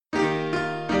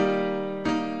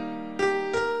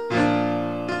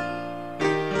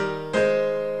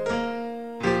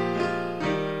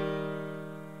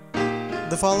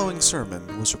following sermon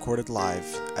was recorded live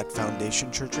at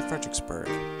Foundation Church of Fredericksburg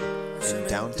in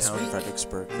downtown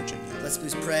Fredericksburg, Virginia. Let's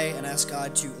please pray and ask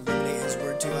God to illuminate His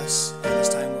Word to us. And this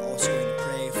time we're also going to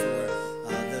pray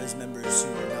for those members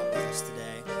who are not with us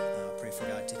today. Pray for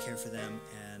God to care for them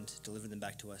and deliver them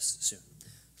back to us soon.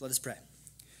 So let us pray.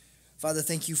 Father,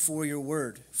 thank you for your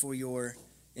Word, for your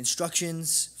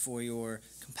instructions, for your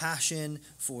compassion,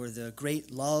 for the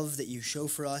great love that you show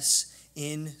for us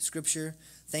in Scripture.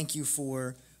 Thank you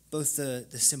for both the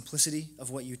simplicity of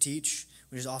what you teach,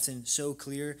 which is often so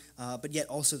clear, but yet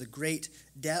also the great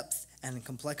depth and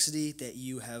complexity that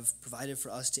you have provided for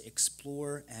us to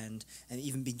explore and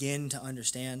even begin to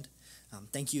understand.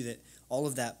 Thank you that all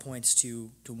of that points to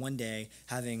one day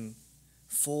having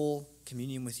full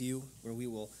communion with you, where we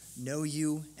will know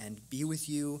you and be with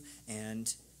you,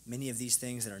 and many of these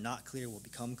things that are not clear will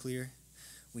become clear.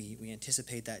 We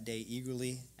anticipate that day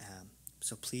eagerly.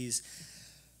 So please,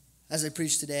 as I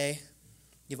preach today,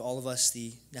 give all of us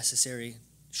the necessary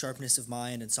sharpness of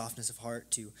mind and softness of heart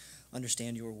to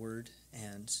understand your word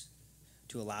and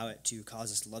to allow it to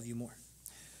cause us to love you more.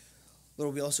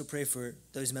 Lord, we also pray for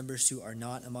those members who are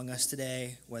not among us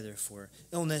today, whether for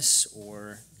illness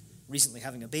or recently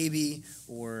having a baby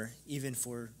or even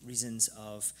for reasons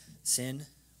of sin.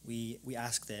 We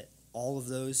ask that all of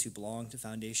those who belong to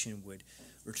Foundation would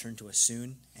return to us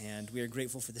soon, and we are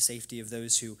grateful for the safety of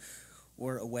those who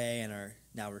were away and are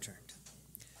now returned.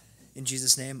 In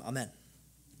Jesus' name, amen.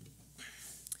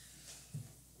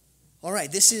 All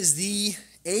right, this is the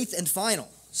 8th and final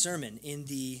sermon in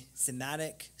the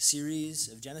thematic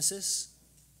series of Genesis,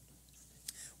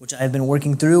 which I have been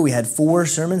working through. We had 4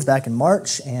 sermons back in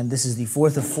March, and this is the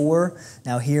 4th of 4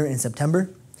 now here in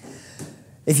September.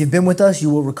 If you've been with us, you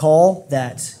will recall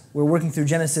that we're working through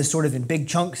Genesis sort of in big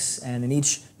chunks, and in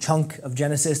each chunk of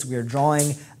Genesis, we are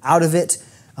drawing out of it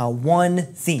one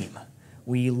theme.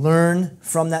 We learn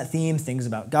from that theme things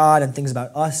about God and things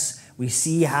about us. We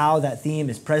see how that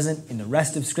theme is present in the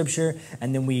rest of Scripture,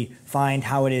 and then we find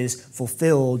how it is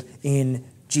fulfilled in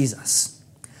Jesus.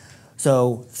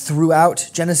 So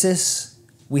throughout Genesis,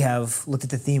 we have looked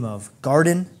at the theme of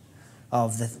garden,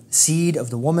 of the seed of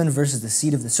the woman versus the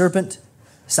seed of the serpent,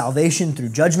 salvation through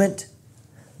judgment,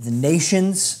 the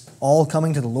nations all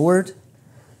coming to the Lord.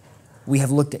 We have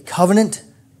looked at covenant.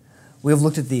 We have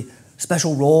looked at the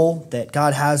special role that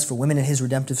God has for women in his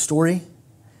redemptive story.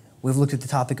 We've looked at the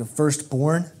topic of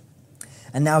firstborn.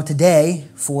 And now today,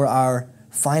 for our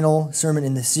final sermon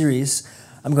in this series,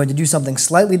 I'm going to do something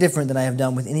slightly different than I have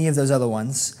done with any of those other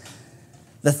ones.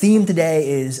 The theme today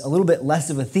is a little bit less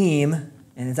of a theme,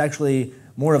 and it's actually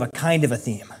more of a kind of a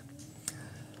theme.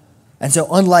 And so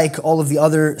unlike all of the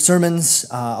other sermons,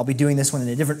 I'll be doing this one in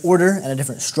a different order and a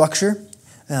different structure,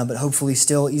 but hopefully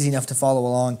still easy enough to follow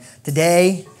along.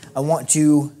 Today, I want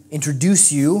to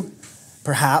introduce you,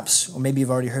 perhaps, or maybe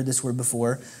you've already heard this word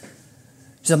before,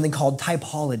 to something called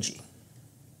typology.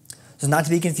 So not to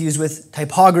be confused with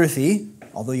typography,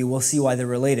 although you will see why they're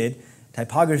related.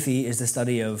 Typography is the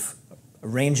study of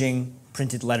arranging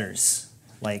printed letters,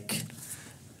 like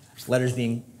letters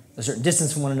being a certain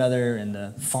distance from one another and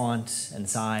the font and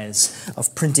size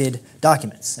of printed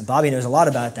documents. And Bobby knows a lot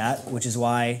about that, which is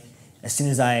why as soon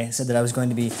as I said that I was going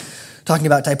to be talking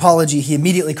about typology, he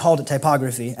immediately called it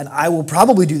typography, and I will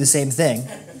probably do the same thing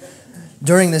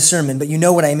during this sermon, but you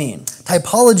know what I mean.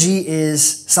 Typology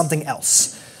is something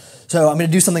else. So I'm going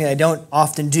to do something I don't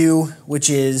often do, which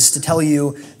is to tell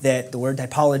you that the word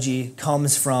typology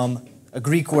comes from a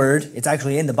Greek word. It's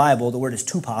actually in the Bible. The word is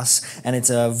tupos, and it's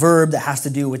a verb that has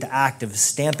to do with the act of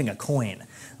stamping a coin.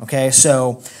 Okay,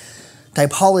 so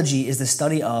typology is the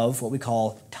study of what we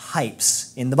call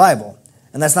types in the Bible.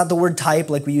 And that's not the word type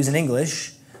like we use in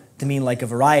English to mean like a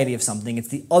variety of something. It's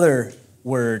the other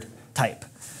word type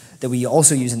that we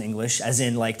also use in English, as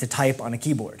in like to type on a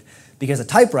keyboard. Because a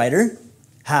typewriter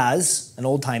has, an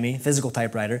old-timey physical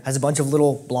typewriter, has a bunch of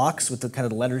little blocks with the kind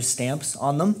of the letters stamps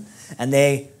on them, and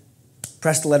they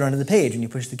press the letter onto the page and you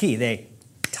push the key. They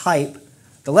type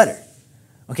the letter.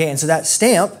 Okay, and so that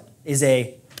stamp is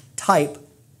a type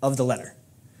of the letter.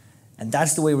 And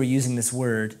that's the way we're using this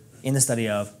word in the study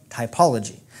of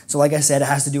typology. So like I said, it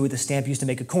has to do with the stamp used to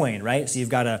make a coin, right? So you've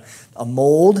got a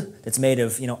mold that's made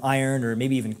of iron or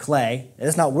maybe even clay.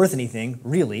 It's not worth anything,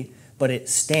 really, but it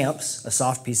stamps a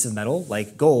soft piece of metal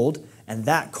like gold, and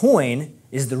that coin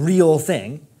is the real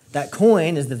thing. That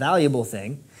coin is the valuable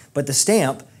thing, but the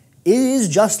stamp is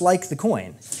just like the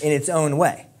coin in its own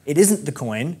way. It isn't the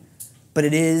coin, but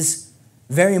it is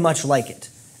very much like it.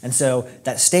 And so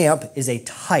that stamp is a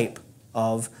type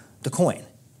of the coin.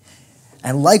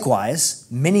 And likewise,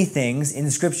 many things in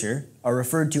Scripture are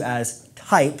referred to as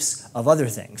types of other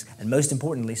things. And most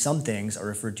importantly, some things are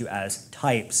referred to as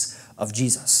types of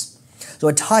Jesus. So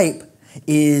a type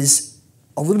is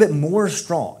a little bit more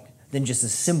strong than just a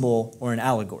symbol or an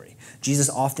allegory. Jesus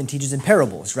often teaches in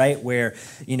parables, right? Where,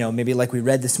 maybe like we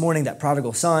read this morning, that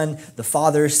prodigal son, the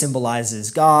father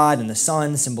symbolizes God and the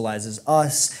son symbolizes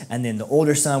us. And then the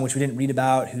older son, which we didn't read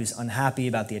about, who's unhappy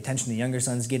about the attention the younger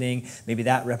son's getting, maybe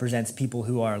that represents people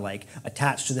who are like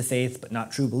attached to the faith but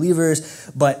not true believers.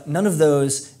 But none of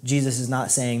those, Jesus is not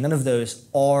saying, none of those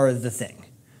are the thing.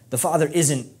 The father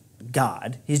isn't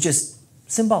God. He's just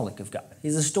symbolic of God.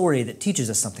 He's a story that teaches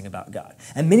us something about God.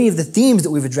 And many of the themes that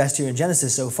we've addressed here in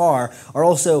Genesis so far are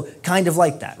also kind of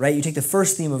like that, right? You take the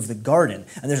first theme of the garden,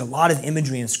 and there's a lot of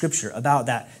imagery in Scripture about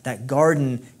that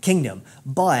garden kingdom.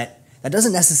 But that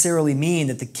doesn't necessarily mean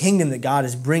that the kingdom that God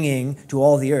is bringing to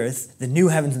all the earth, the new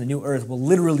heavens and the new earth, will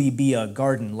literally be a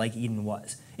garden like Eden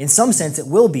was. In some sense, it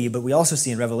will be, but we also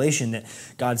see in Revelation that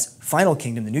God's final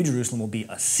kingdom, the New Jerusalem, will be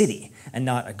a city and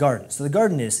not a garden. So the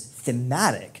garden is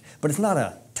thematic, but it's not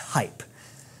a type.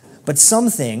 But some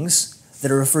things that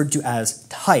are referred to as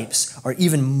types are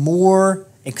even more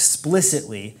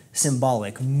explicitly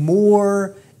symbolic,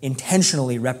 more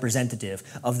intentionally representative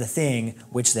of the thing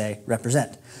which they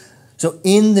represent. So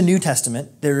in the New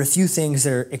Testament, there are a few things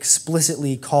that are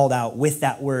explicitly called out with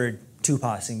that word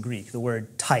tupos in Greek, the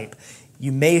word type.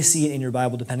 You may see it in your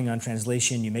Bible, depending on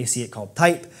translation. You may see it called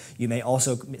type. You may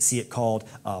also see it called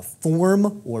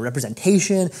form or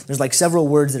representation. There's like several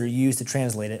words that are used to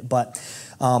translate it. But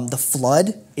the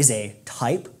flood is a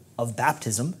type of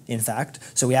baptism, in fact.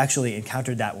 So we actually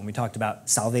encountered that when we talked about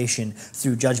salvation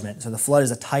through judgment. So the flood is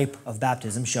a type of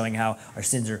baptism, showing how our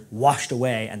sins are washed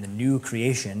away and the new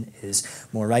creation is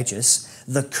more righteous.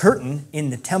 The curtain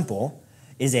in the temple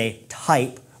is a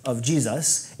type of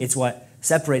Jesus. It's what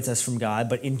separates us from God,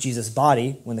 but in Jesus'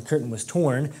 body, when the curtain was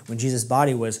torn, when Jesus'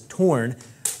 body was torn,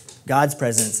 God's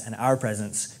presence and our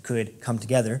presence could come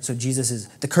together. So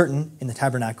the curtain in the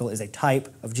tabernacle is a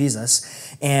type of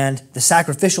Jesus. And the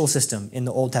sacrificial system in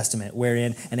the Old Testament,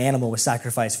 wherein an animal was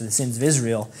sacrificed for the sins of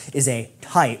Israel, is a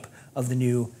type of the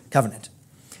new covenant.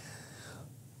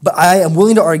 But I am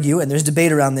willing to argue, and there's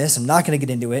debate around this, I'm not going to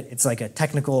get into it, it's like a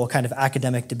technical kind of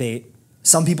academic debate.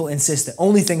 Some people insist that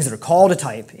only things that are called a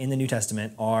type in the New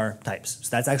Testament are types. So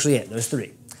that's actually it, those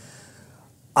three.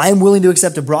 I am willing to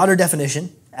accept a broader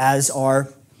definition, as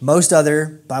are most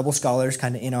other Bible scholars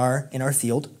kind of in our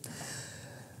field.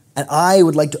 And I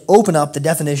would like to open up the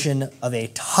definition of a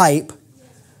type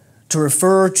to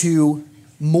refer to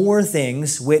more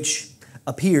things which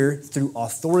appear through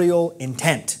authorial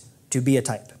intent to be a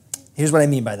type. Here's what I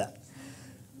mean by that.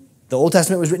 The Old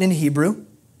Testament was written in Hebrew.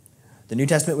 The New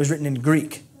Testament was written in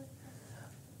Greek.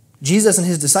 Jesus and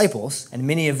his disciples, and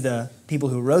many of the people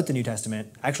who wrote the New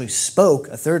Testament, actually spoke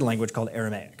a third language called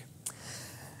Aramaic.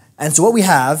 And so what we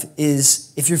have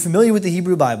is, if you're familiar with the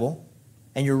Hebrew Bible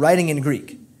and you're writing in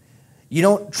Greek, you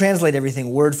don't translate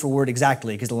everything word for word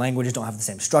exactly because the languages don't have the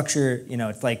same structure.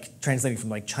 It's like translating from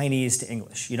like Chinese to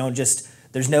English.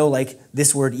 There's no like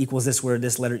this word equals this word,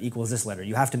 this letter equals this letter.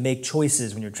 You have to make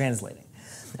choices when you're translating.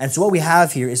 And so what we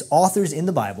have here is authors in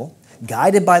the Bible,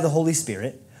 guided by the Holy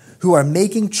Spirit, who are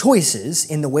making choices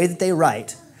in the way that they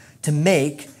write to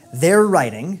make their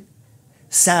writing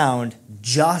sound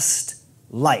just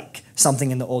like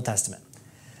something in the Old Testament.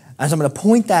 And so I'm going to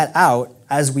point that out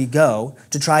as we go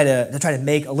to try to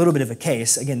make a little bit of a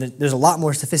case. Again, there's a lot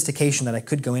more sophistication that I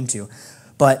could go into,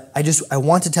 but I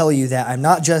want to tell you that I'm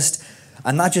not just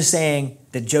saying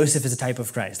that Joseph is a type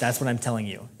of Christ. That's what I'm telling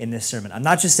you in this sermon. I'm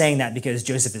not just saying that because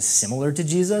Joseph is similar to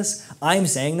Jesus. I'm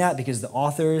saying that because the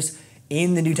authors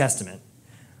in the New Testament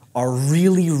are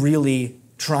really, really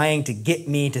trying to get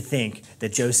me to think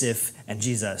that Joseph and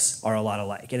Jesus are a lot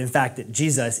alike. And in fact, that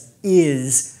Jesus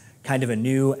is kind of a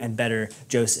new and better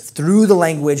Joseph through the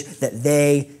language that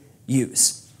they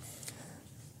use.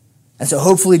 And so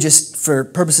hopefully, just for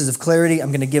purposes of clarity, I'm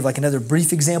going to give like another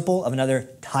brief example of another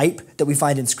type that we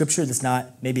find in Scripture that's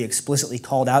not maybe explicitly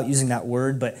called out using that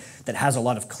word, but that has a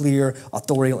lot of clear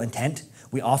authorial intent.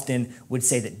 We often would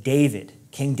say that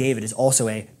King David, is also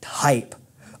a type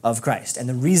of Christ. And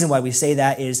the reason why we say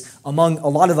that is, among a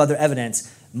lot of other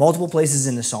evidence, multiple places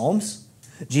in the Psalms,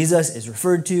 Jesus is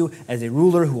referred to as a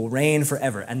ruler who will reign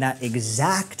forever. And that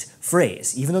exact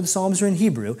phrase, even though the Psalms are in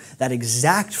Hebrew, that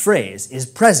exact phrase is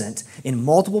present in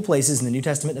multiple places in the New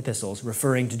Testament epistles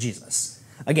referring to Jesus.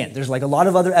 Again, there's like a lot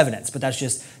of other evidence, but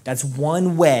that's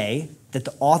one way that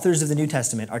the authors of the New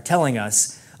Testament are telling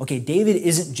us, okay, David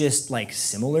isn't just like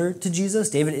similar to Jesus.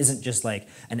 David isn't just like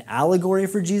an allegory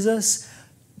for Jesus.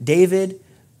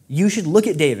 You should look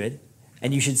at David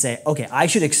And you should say, okay, I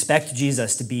should expect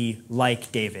Jesus to be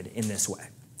like David in this way.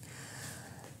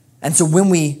 And so when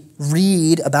we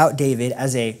read about David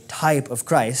as a type of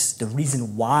Christ, the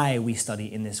reason why we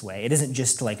study in this way, it isn't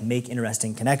just to like make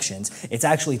interesting connections. It's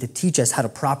actually to teach us how to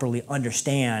properly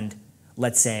understand,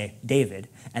 let's say, David.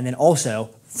 And then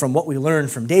also, from what we learned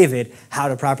from David, how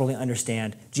to properly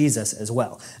understand Jesus as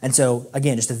well. And so,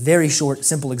 again, just a very short,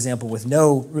 simple example with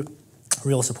no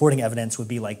real supporting evidence would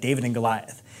be like David and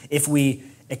Goliath. If we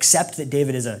accept that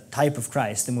David is a type of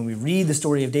Christ, then when we read the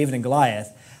story of David and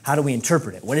Goliath, how do we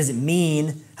interpret it? What does it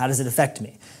mean? How does it affect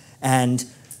me? And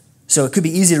so it could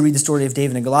be easy to read the story of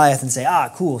David and Goliath and say,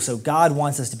 cool, so God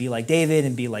wants us to be like David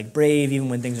and be like brave even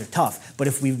when things are tough. But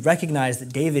if we recognize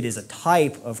that David is a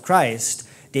type of Christ,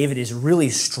 David is really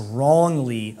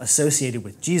strongly associated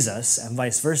with Jesus and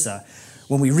vice versa.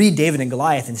 When we read David and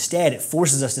Goliath, instead, it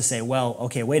forces us to say, well,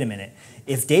 okay, wait a minute.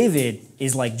 If David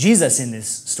is like Jesus in this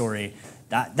story,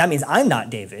 that means I'm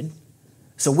not David.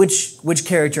 So which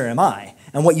character am I?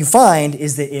 And what you find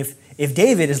is that if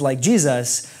David is like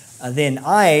Jesus, then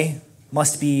I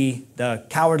must be the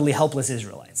cowardly, helpless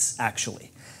Israelites,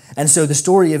 actually. And so the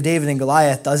story of David and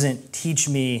Goliath doesn't teach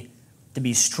me to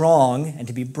be strong and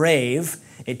to be brave.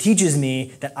 It teaches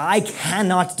me that I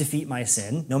cannot defeat my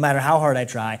sin, no matter how hard I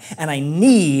try, and I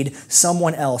need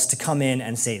someone else to come in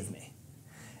and save me.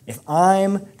 If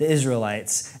I'm the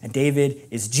Israelites and David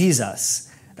is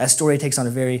Jesus, that story takes on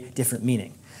a very different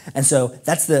meaning. And so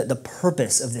that's the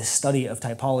purpose of this study of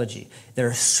typology. There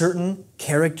are certain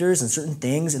characters and certain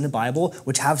things in the Bible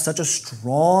which have such a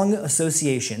strong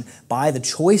association by the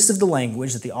choice of the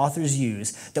language that the authors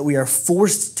use that we are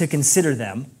forced to consider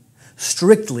them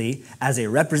strictly as a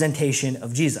representation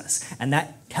of Jesus. And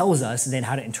that tells us then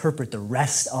how to interpret the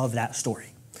rest of that story.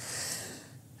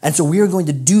 And so we are going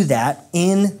to do that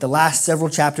in the last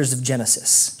several chapters of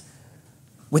Genesis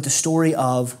with the story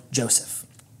of Joseph.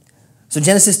 So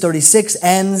Genesis 36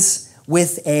 ends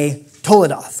with a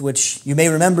Toledoth, which you may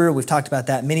remember, we've talked about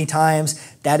that many times.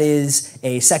 That is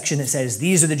a section that says,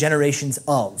 these are the generations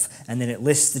of, and then it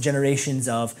lists the generations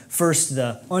of first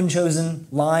the unchosen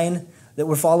line that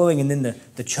we're following, and then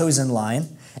the chosen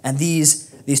line. And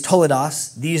these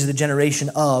Toledoths, these are the generation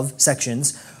of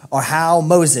sections, are how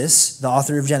Moses, the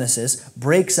author of Genesis,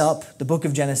 breaks up the book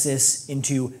of Genesis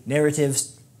into narrative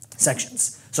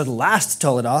sections. So the last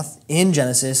Toledoth in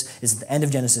Genesis is at the end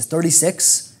of Genesis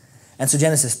 36. And so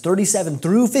Genesis 37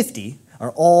 through 50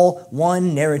 are all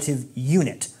one narrative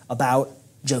unit about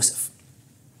Joseph.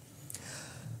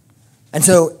 And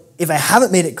so if I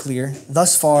haven't made it clear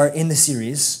thus far in the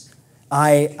series,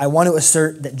 I want to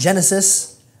assert that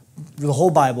Genesis, the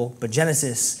whole Bible, but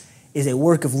Genesis is a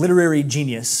work of literary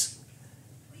genius,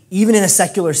 even in a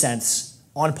secular sense,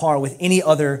 on par with any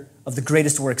other of the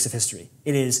greatest works of history.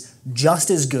 It is just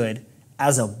as good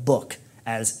as a book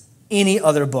as any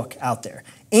other book out there.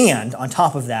 And on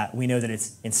top of that, we know that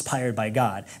it's inspired by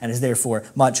God and is therefore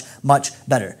much, much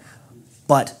better.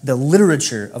 But the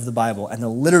literature of the Bible and the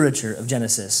literature of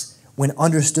Genesis, when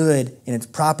understood in its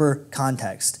proper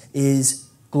context, is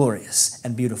glorious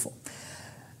and beautiful.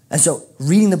 And so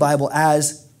reading the Bible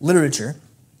as literature,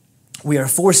 we are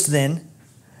forced then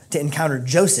to encounter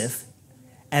Joseph,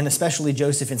 and especially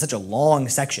Joseph in such a long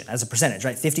section as a percentage,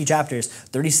 right? 50 chapters,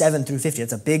 37 through 50.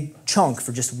 That's a big chunk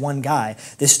for just one guy.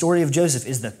 This story of Joseph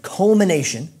is the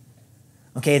culmination,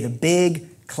 okay, the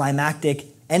big climactic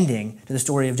ending to the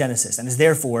story of Genesis, and is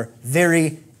therefore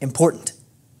very important.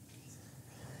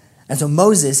 And so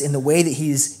Moses, in the way that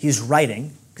he's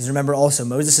writing, because remember also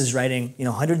Moses is writing,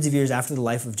 hundreds of years after the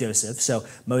life of Joseph. So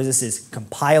Moses is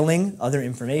compiling other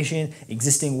information,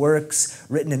 existing works,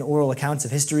 written and oral accounts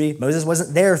of history. Moses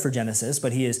wasn't there for Genesis,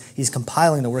 but he's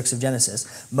compiling the works of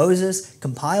Genesis. Moses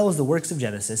compiles the works of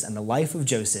Genesis and the life of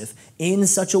Joseph in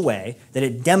such a way that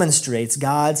it demonstrates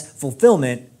God's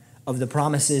fulfillment of the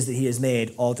promises that he has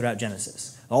made all throughout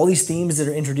Genesis. All these themes that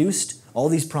are introduced, all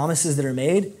these promises that are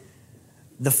made,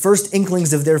 the first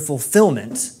inklings of their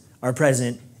fulfillment are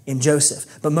present in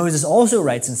Joseph. But Moses also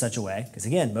writes in such a way, because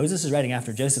again, Moses is writing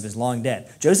after Joseph is long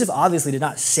dead. Joseph obviously did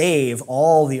not save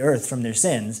all the earth from their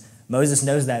sins. Moses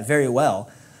knows that very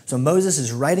well. So Moses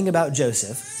is writing about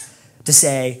Joseph to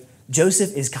say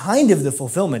Joseph is kind of the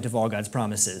fulfillment of all God's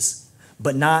promises,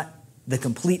 but not the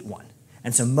complete one.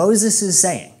 And so Moses is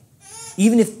saying,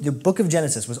 even if the book of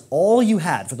Genesis was all you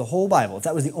had for the whole Bible, if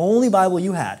that was the only Bible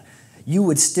you had, you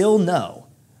would still know,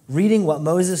 reading what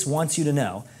Moses wants you to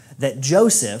know, that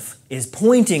Joseph is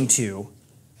pointing to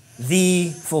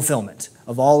the fulfillment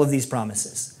of all of these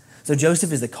promises. So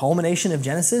Joseph is the culmination of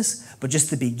Genesis, but just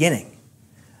the beginning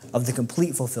of the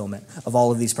complete fulfillment of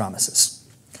all of these promises.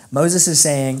 Moses is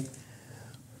saying,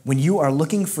 when you are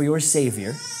looking for your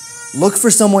Savior, look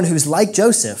for someone who's like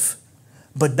Joseph,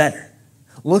 but better.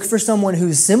 Look for someone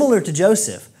who's similar to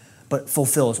Joseph, but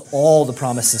fulfills all the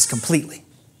promises completely.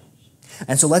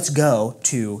 And so let's go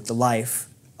to the life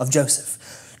of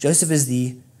Joseph. Joseph is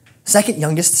the second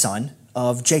youngest son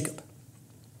of Jacob.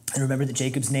 And remember that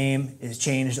Jacob's name is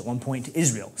changed at one point to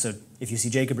Israel. So if you see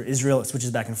Jacob or Israel, it switches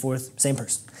back and forth, same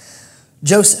person.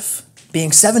 Joseph,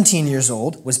 being 17 years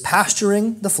old, was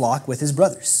pasturing the flock with his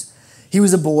brothers. He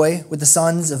was a boy with the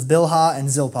sons of Bilhah and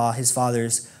Zilpah, his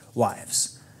father's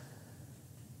wives.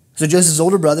 So Joseph's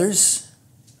older brothers,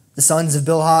 the sons of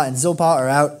Bilhah and Zilpah, are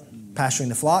out pasturing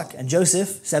the flock, and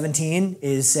Joseph, 17,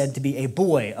 is said to be a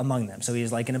boy among them. So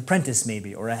he's like an apprentice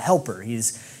maybe, or a helper.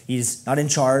 He's not in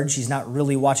charge. He's not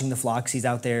really watching the flocks. He's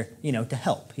out there, to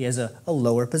help. He has a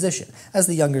lower position as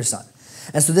the younger son.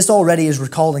 And so this already is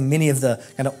recalling many of the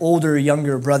kind of older,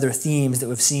 younger brother themes that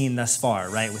we've seen thus far,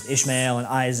 right? With Ishmael and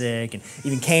Isaac, and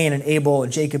even Cain and Abel,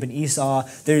 and Jacob and Esau.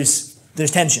 There's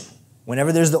tension.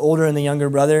 Whenever there's the older and the younger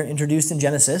brother introduced in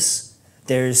Genesis,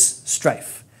 there's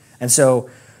strife. And so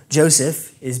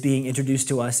Joseph is being introduced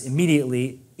to us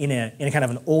immediately in a kind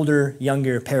of an older,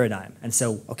 younger paradigm. And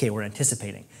so, okay, we're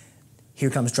anticipating. Here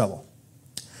comes trouble.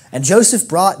 And Joseph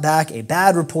brought back a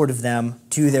bad report of them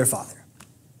to their father.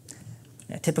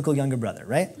 A typical younger brother,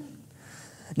 right?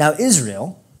 Now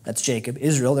Israel, that's Jacob,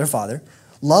 Israel, their father,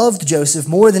 loved Joseph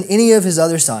more than any of his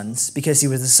other sons because he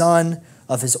was the son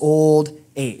of his old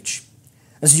age.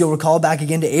 And so you'll recall back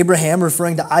again to Abraham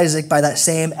referring to Isaac by that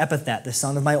same epithet, the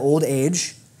son of my old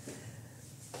age.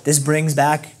 This brings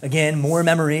back, again, more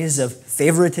memories of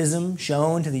favoritism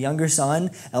shown to the younger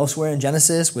son elsewhere in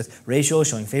Genesis, with Rachel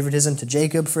showing favoritism to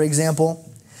Jacob, for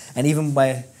example, and even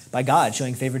by God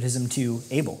showing favoritism to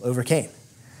Abel over Cain.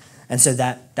 And so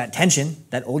that tension,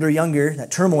 that older-younger,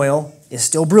 that turmoil is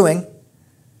still brewing.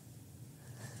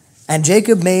 And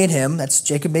Jacob made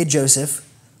Joseph,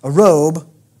 a robe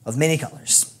of many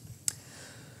colors.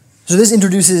 So this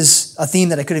introduces a theme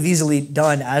that I could have easily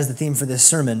done as the theme for this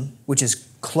sermon, which is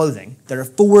clothing. There are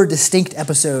 4 distinct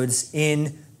episodes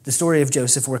in the story of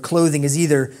Joseph where clothing is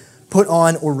either put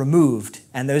on or removed,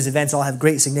 and those events all have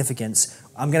great significance.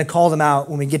 I'm going to call them out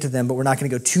when we get to them, but we're not going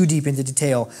to go too deep into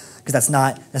detail because that's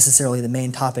not necessarily the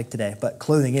main topic today. But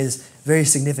clothing is very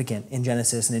significant in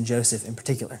Genesis and in Joseph in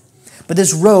particular. But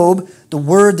this robe, the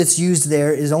word that's used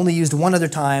there is only used one other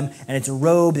time, and it's a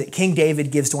robe that King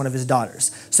David gives to one of his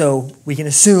daughters. So we can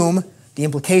assume the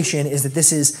implication is that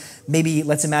this is maybe,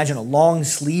 let's imagine, a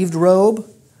long-sleeved robe,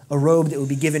 a robe that would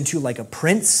be given to like a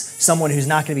prince, someone who's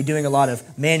not going to be doing a lot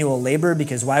of manual labor,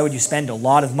 because why would you spend a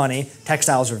lot of money?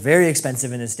 Textiles are very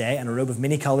expensive in this day, and a robe of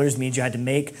many colors means you had to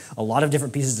make a lot of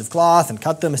different pieces of cloth and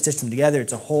cut them and stitch them together.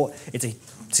 It's a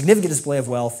significant display of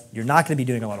wealth. You're not going to be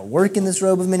doing a lot of work in this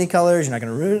robe of many colors. You're not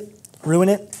going to ruin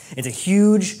it. It's a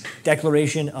huge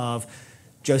declaration of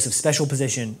Joseph's special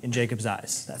position in Jacob's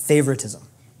eyes, that favoritism.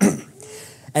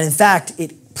 And in fact,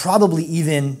 it probably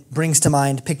even brings to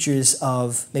mind pictures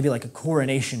of maybe like a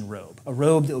coronation robe, a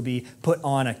robe that would be put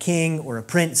on a king or a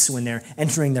prince when they're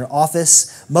entering their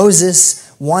office.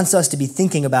 Moses wants us to be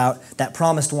thinking about that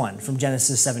promised one from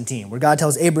Genesis 17, where God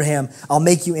tells Abraham, I'll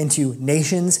make you into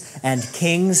nations and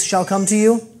kings shall come to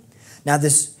you. Now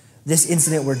this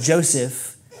incident where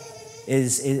Joseph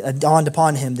is dawned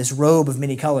upon him, this robe of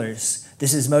many colors,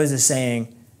 this is Moses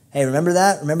saying, hey, remember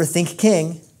that? Remember, think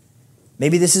king.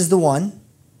 Maybe this is the one.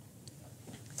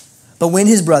 But when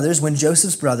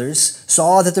Joseph's brothers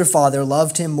saw that their father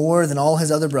loved him more than all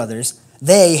his other brothers,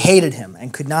 they hated him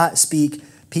and could not speak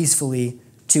peacefully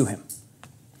to him.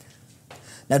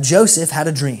 Now Joseph had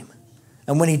a dream,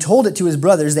 and when he told it to his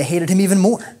brothers, they hated him even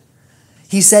more.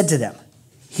 He said to them,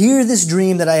 hear this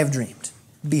dream that I have dreamed.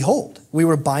 Behold, we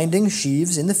were binding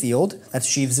sheaves in the field, that's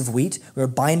sheaves of wheat, we were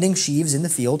binding sheaves in the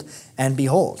field, and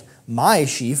behold, my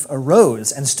sheaf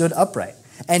arose and stood upright,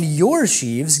 and your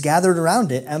sheaves gathered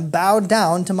around it and bowed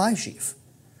down to my sheaf.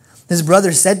 His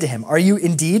brothers said to him, are you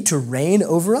indeed to reign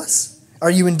over us? Are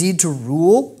you indeed to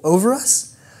rule over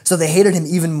us? So they hated him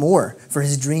even more for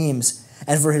his dreams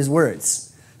and for his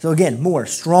words. So again, more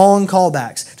strong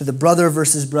callbacks to the brother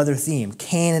versus brother theme.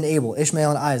 Cain and Abel,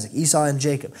 Ishmael and Isaac, Esau and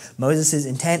Jacob. Moses'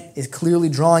 intent is clearly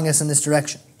drawing us in this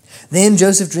direction. Then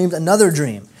Joseph dreamed another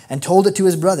dream and told it to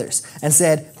his brothers and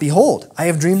said, behold, I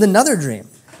have dreamed another dream.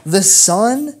 The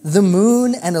sun, the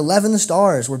moon, and 11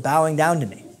 stars were bowing down to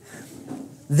me.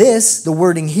 This, the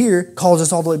wording here, calls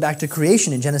us all the way back to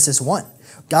creation in Genesis 1.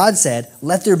 God said,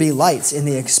 let there be lights in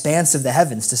the expanse of the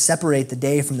heavens to separate the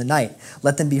day from the night.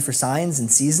 Let them be for signs and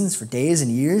seasons, for days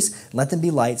and years. Let them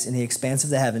be lights in the expanse of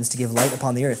the heavens to give light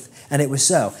upon the earth. And it was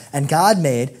so. And God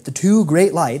made the 2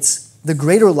 great lights, the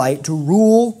greater light to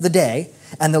rule the day,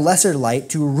 and the lesser light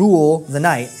to rule the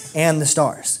night and the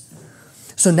stars.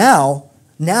 So now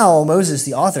Moses,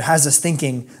 the author, has us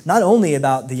thinking not only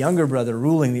about the younger brother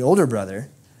ruling the older brother,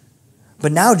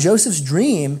 but now Joseph's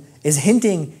dream is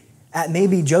hinting at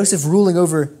maybe Joseph ruling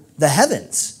over the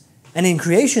heavens. And in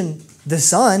creation, the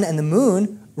sun and the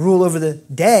moon rule over the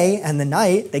day and the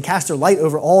night. They cast their light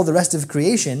over all the rest of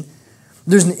creation.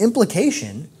 There's an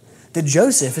implication that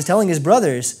Joseph is telling his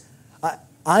brothers,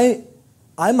 I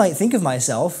might think of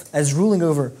myself as ruling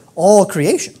over all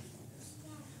creation.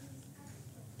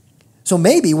 So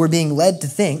maybe we're being led to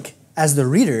think, as the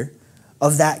reader,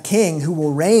 of that king who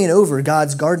will reign over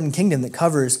God's garden kingdom that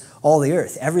covers all the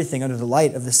earth, everything under the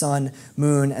light of the sun,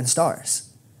 moon, and stars.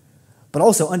 But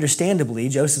also, understandably,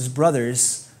 Joseph's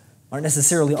brothers aren't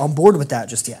necessarily on board with that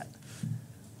just yet.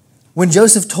 When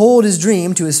Joseph told his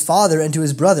dream to his father and to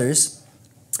his brothers,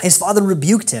 his father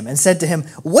rebuked him and said to him,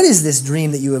 "What is this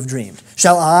dream that you have dreamed?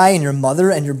 Shall I and your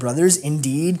mother and your brothers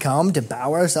indeed come to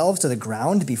bow ourselves to the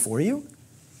ground before you?"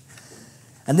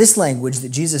 And this language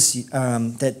that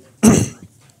that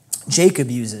Jacob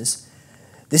uses,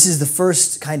 this is the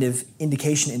first kind of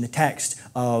indication in the text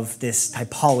of this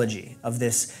typology, of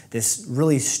this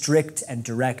really strict and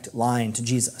direct line to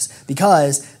Jesus.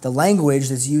 Because the language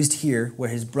that's used here, where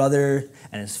his brother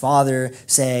and his father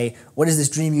say, "What is this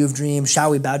dream you have dreamed?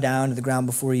 Shall we bow down to the ground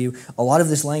before you?" A lot of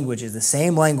this language is the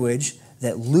same language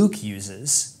that Luke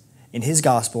uses in his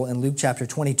gospel in Luke chapter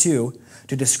 22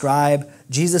 to describe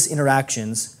Jesus'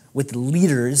 interactions with the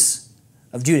leaders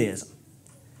of Judaism.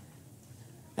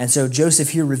 And so Joseph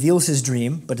here reveals his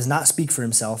dream, but does not speak for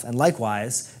himself. And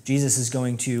likewise, Jesus is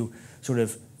going to sort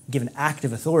of give an act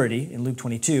of authority in Luke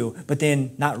 22, but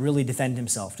then not really defend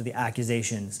himself to the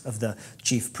accusations of the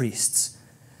chief priests.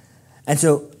 And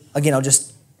so, again, I'll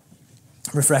just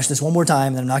refresh this one more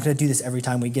time, and I'm not going to do this every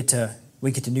time we get to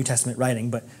New Testament writing,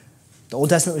 but the Old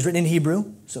Testament was written in Hebrew,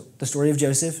 so the story of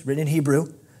Joseph, written in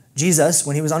Hebrew. Jesus,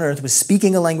 when he was on earth, was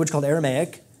speaking a language called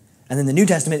Aramaic, and then the New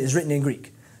Testament is written in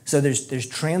Greek. So there's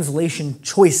translation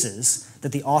choices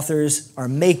that the authors are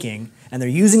making, and they're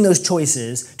using those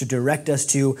choices to direct us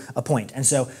to a point. And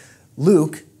so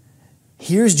Luke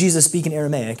hears Jesus speak in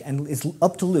Aramaic, and it's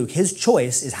up to Luke. His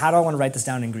choice is, how do I want to write this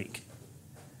down in Greek?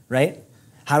 Right?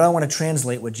 How do I want to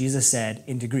translate what Jesus said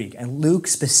into Greek? And Luke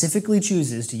specifically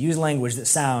chooses to use language that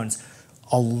sounds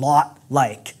a lot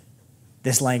like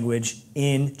this language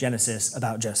in Genesis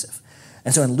about Joseph.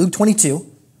 And so in Luke 22,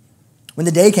 when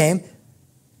the day came,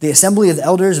 the assembly of the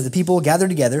elders of the people gathered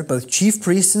together, both chief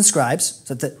priests and scribes,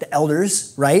 so the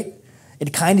elders, right?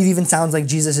 It kind of even sounds like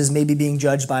Jesus is maybe being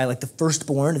judged by like the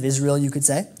firstborn of Israel, you could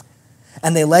say.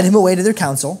 And they led him away to their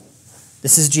council.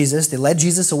 This is Jesus. They led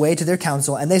Jesus away to their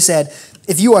council, and they said,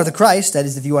 "If you are the Christ," that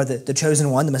is, if you are the chosen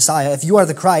one, the Messiah, "if you are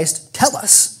the Christ, tell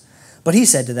us." But he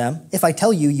said to them, "If I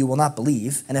tell you, you will not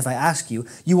believe, and if I ask you,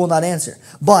 you will not answer.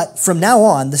 But from now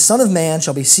on, the Son of Man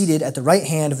shall be seated at the right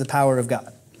hand of the power of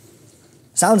God."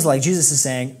 Sounds like Jesus is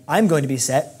saying, I'm going to be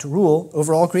set to rule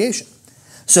over all creation.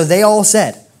 So they all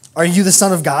said, "Are you the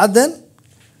Son of God then?"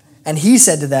 And he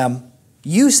said to them,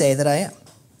 "You say that I am."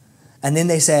 And then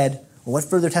they said, "Well, what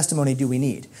further testimony do we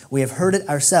need? We have heard it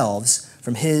ourselves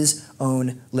from his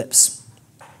own lips."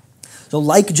 So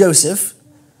like Joseph,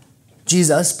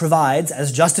 Jesus provides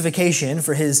as justification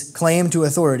for his claim to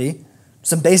authority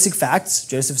some basic facts.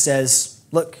 Joseph says,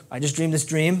 "Look, I just dreamed this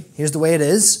dream. Here's the way it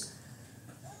is."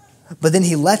 But then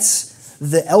he lets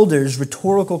the elders'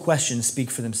 rhetorical questions speak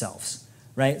for themselves,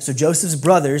 right? So Joseph's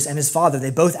brothers and his father, they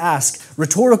both ask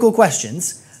rhetorical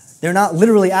questions. They're not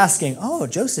literally asking, "Oh,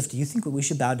 Joseph, do you think we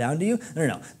should bow down to you?"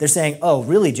 No. They're saying, "Oh,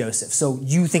 really, Joseph? So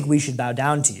you think we should bow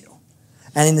down to you?"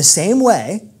 And in the same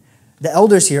way, the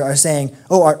elders here are saying,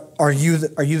 "Oh, are you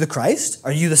the Christ?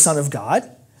 Are you the Son of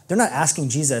God?" They're not asking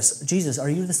Jesus, "Jesus, are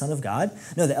you the Son of God?"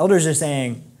 No, the elders are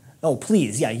saying, "Oh,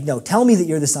 please, tell me that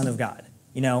you're the Son of God.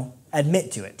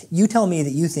 Admit to it. You tell me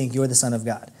that you think you're the Son of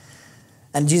God."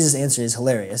 And Jesus' answer is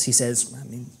hilarious. He says,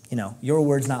 "Your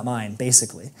words, not mine,"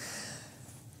 basically.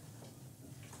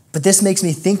 But this makes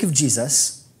me think of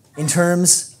Jesus in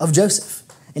terms of Joseph,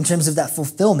 in terms of that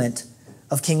fulfillment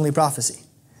of kingly prophecy.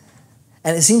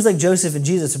 And it seems like Joseph and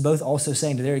Jesus are both also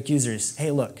saying to their accusers,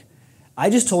 "Hey, look, I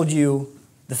just told you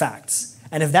the facts.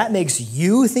 And if that makes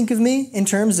you think of me in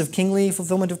terms of kingly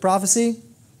fulfillment of prophecy,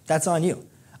 that's on you.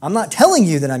 I'm not telling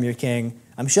you that I'm your king.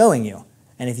 I'm showing you.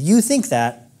 And if you think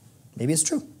that, maybe it's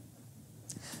true."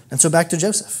 And so back to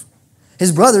Joseph.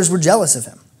 His brothers were jealous of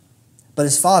him, but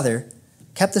his father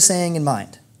kept the saying in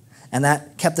mind. And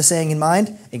that "kept the saying in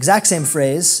mind," exact same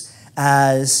phrase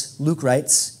as Luke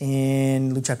writes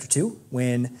in Luke chapter 2,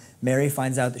 when Mary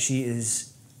finds out that she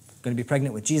is going to be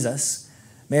pregnant with Jesus,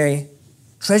 Mary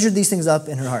treasured these things up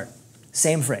in her heart.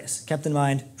 Same phrase. Kept in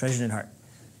mind, treasured in heart.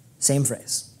 Same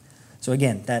phrase. So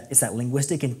again, it's that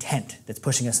linguistic intent that's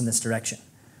pushing us in this direction.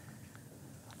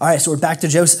 All right, so we're back to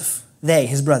Joseph. They,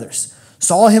 his brothers,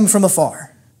 saw him from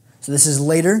afar. So this is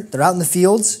later. They're out in the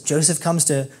fields. Joseph comes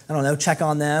to, check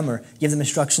on them or give them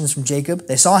instructions from Jacob.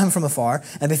 They saw him from afar,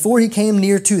 and before he came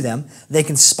near to them, they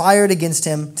conspired against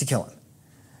him to kill him.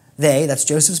 They, that's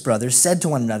Joseph's brothers, said to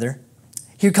one another,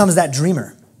 "Here comes that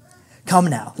dreamer. Come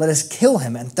now, let us kill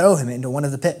him and throw him into one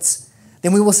of the pits.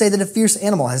 Then we will say that a fierce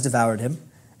animal has devoured him,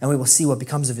 and we will see what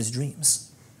becomes of his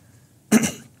dreams."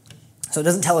 So it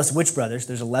doesn't tell us which brothers.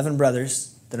 There's 11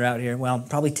 brothers that are out here. Well,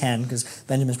 probably 10, because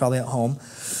Benjamin's probably at home.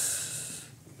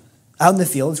 Out in the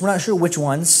fields. We're not sure which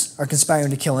ones are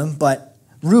conspiring to kill him, but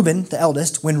Reuben, the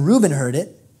eldest, when Reuben heard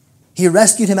it, he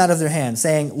rescued him out of their hands,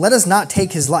 saying, "Let us not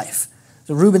take his life."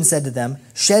 So Reuben said to them,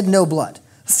 "Shed no blood.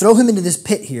 Throw him into this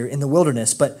pit here in the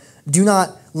wilderness, but do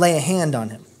not lay a hand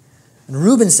on him." And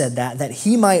Reuben said that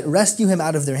he might rescue him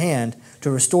out of their hand to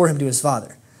restore him to his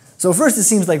father. So first it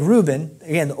seems like Reuben,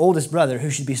 again, the oldest brother, who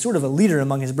should be sort of a leader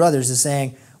among his brothers, is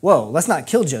saying, whoa, let's not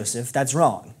kill Joseph, that's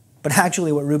wrong. But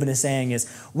actually what Reuben is saying is,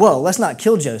 whoa, let's not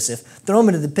kill Joseph, throw him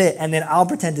into the pit, and then I'll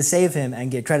pretend to save him and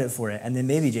get credit for it, and then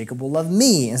maybe Jacob will love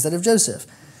me instead of Joseph.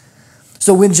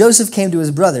 So when Joseph came to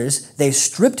his brothers, they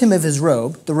stripped him of his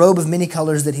robe, the robe of many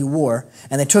colors that he wore,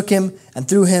 and they took him and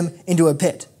threw him into a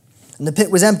pit. And the pit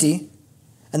was empty,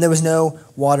 and there was no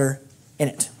water in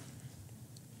it.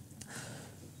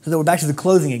 So then we're back to the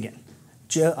clothing again.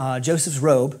 Joseph's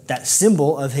robe, that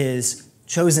symbol of his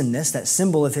chosenness, that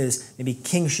symbol of his maybe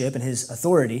kingship and his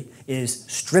authority, is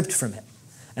stripped from him.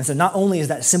 And so not only is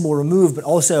that symbol removed, but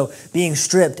also being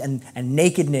stripped and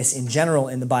nakedness in general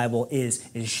in the Bible is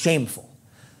shameful.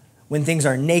 When things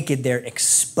are naked, they're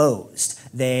exposed.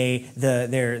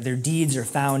 Their deeds are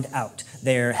found out.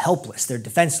 They're helpless. They're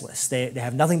defenseless. They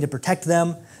have nothing to protect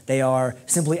them. They are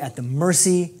simply at the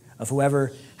mercy of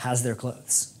whoever has their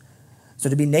clothes. So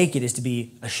to be naked is to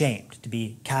be ashamed, to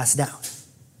be cast down.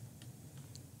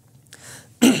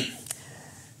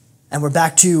 And we're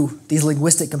back to these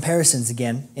linguistic comparisons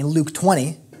again. In Luke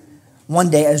 20,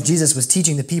 one day as Jesus was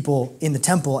teaching the people in the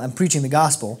temple and preaching the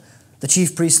gospel, the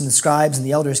chief priests and the scribes and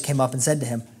the elders came up and said to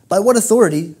him, "By what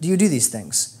authority do you do these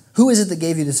things? Who is it that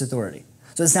gave you this authority?"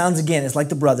 So it sounds, again, it's like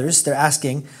the brothers. They're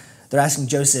asking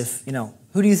Joseph,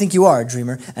 "Who do you think you are,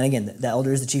 dreamer?" And again, the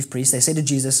elders, the chief priests, they say to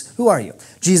Jesus, "Who are you?"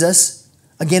 Jesus,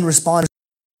 again, responds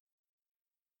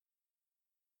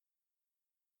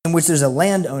in which there's a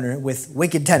landowner with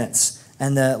wicked tenants.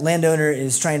 And the landowner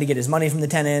is trying to get his money from the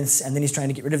tenants, and then he's trying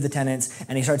to get rid of the tenants,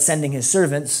 and he starts sending his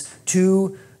servants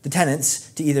to the tenants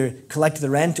to either collect the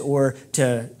rent or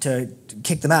to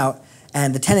kick them out.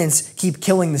 And the tenants keep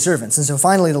killing the servants. And so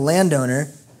finally the landowner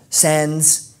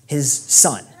sends his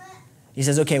son. He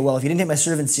says, "Okay, well, if you didn't take my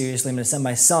servants seriously, I'm going to send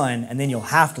my son, and then you'll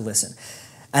have to listen."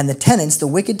 And the tenants, the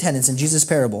wicked tenants in Jesus'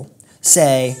 parable,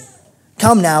 say,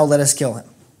 "Come now, let us kill him."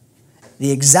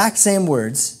 The exact same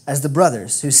words as the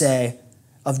brothers who say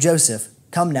of Joseph,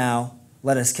 "Come now,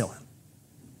 let us kill him."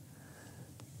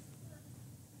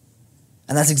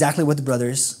 And that's exactly what the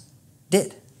brothers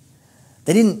did.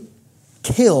 They didn't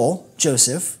kill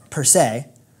Joseph per se,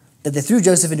 but they threw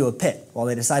Joseph into a pit while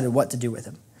they decided what to do with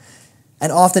him.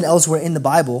 And often elsewhere in the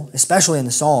Bible, especially in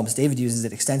the Psalms, David uses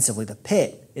it extensively. The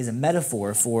pit is a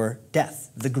metaphor for death,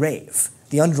 the grave,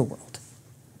 the underworld.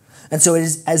 And so it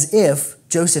is as if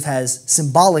Joseph has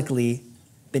symbolically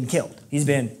been killed. He's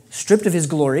been stripped of his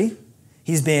glory,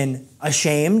 he's been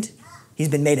ashamed, he's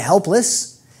been made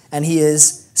helpless, and he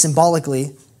is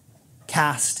symbolically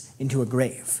cast into a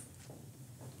grave.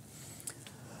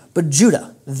 But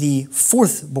Judah, the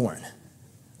fourth born,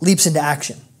 leaps into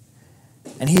action.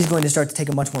 And he's going to start to take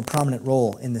a much more prominent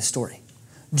role in this story.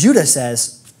 Judah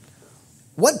says,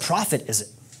 "What profit is it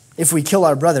if we kill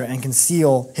our brother and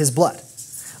conceal his blood?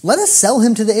 Let us sell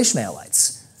him to the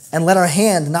Ishmaelites, and let our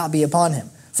hand not be upon him,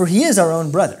 for he is our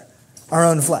own brother, our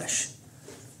own flesh."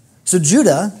 So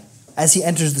Judah, as he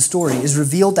enters the story, is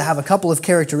revealed to have a couple of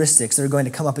characteristics that are going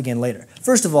to come up again later.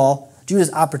 First of all, Judah's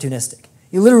opportunistic.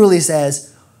 He literally says,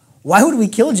 "Why would we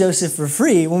kill Joseph for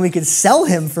free when we could sell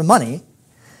him for money?"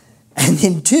 And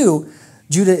then two,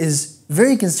 Judah is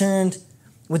very concerned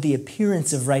with the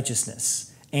appearance of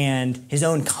righteousness and his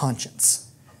own conscience.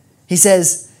 He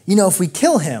says, if we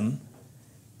kill him,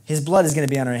 his blood is going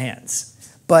to be on our hands.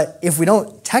 But if we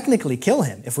don't technically kill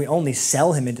him, if we only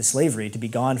sell him into slavery to be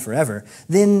gone forever,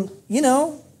 then,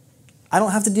 I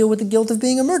don't have to deal with the guilt of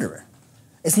being a murderer.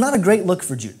 It's not a great look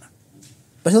for Judah,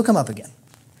 but he'll come up again.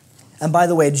 And by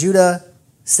the way, Judah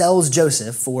sells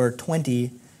Joseph for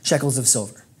 20 shekels of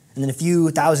silver. And then a few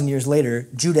thousand years later,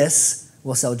 Judas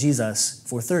will sell Jesus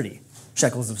for 30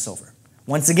 shekels of silver.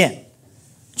 Once again,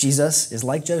 Jesus is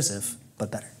like Joseph,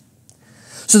 but better.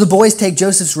 So the boys take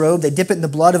Joseph's robe, they dip it in the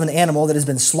blood of an animal that has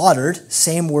been slaughtered,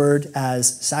 same word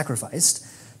as sacrificed.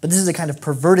 But this is a kind of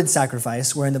perverted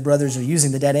sacrifice wherein the brothers are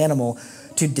using the dead animal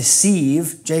to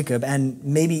deceive Jacob and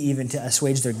maybe even to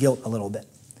assuage their guilt a little bit.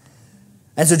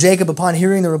 And so Jacob, upon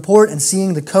hearing the report and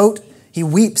seeing the coat, he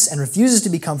weeps and refuses to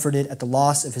be comforted at the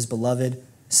loss of his beloved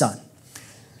son.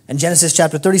 And Genesis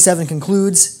chapter 37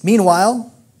 concludes,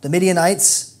 meanwhile, the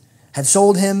Midianites had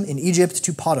sold him in Egypt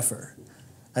to Potiphar.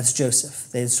 That's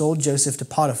Joseph. They had sold Joseph to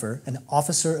Potiphar, an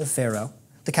officer of Pharaoh,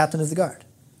 the captain of the guard.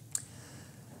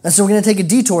 And so we're going to take a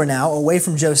detour now away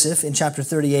from Joseph in chapter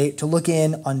 38 to look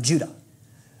in on Judah.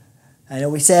 I know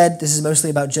we said this is mostly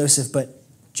about Joseph, but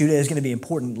Judah is going to be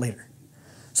important later.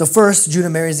 So first, Judah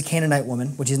marries a Canaanite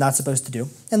woman, which he's not supposed to do,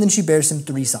 and then she bears him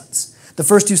 3 sons. The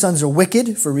first 2 sons are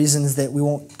wicked for reasons that we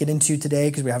won't get into today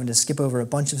because we're having to skip over a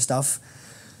bunch of stuff.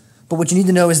 But what you need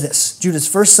to know is this. Judah's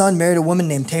first son married a woman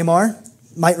named Tamar.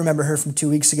 Might remember her from 2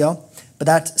 weeks ago. But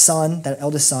that son, that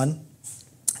eldest son,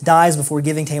 dies before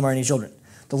giving Tamar any children.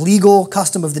 The legal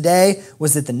custom of the day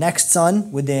was that the next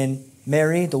son would then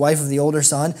marry the wife of the older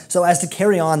son so as to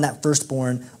carry on that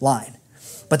firstborn line.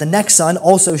 But the next son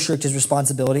also shirked his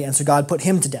responsibility, and so God put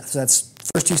him to death. So that's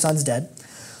the first 2 sons dead.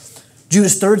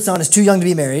 Judah's third son is too young to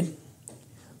be married.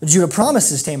 But Judah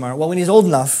promises Tamar, well, when he's old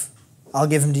enough, I'll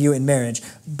give him to you in marriage.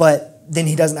 But then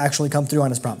he doesn't actually come through on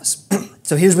his promise.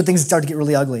 So here's where things start to get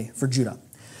really ugly for Judah.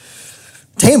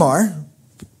 Tamar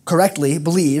correctly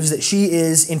believes that she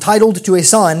is entitled to a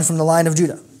son from the line of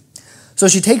Judah. So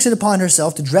she takes it upon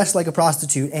herself to dress like a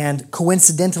prostitute and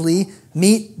coincidentally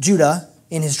meet Judah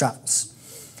in his travels.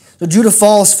 So Judah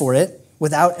falls for it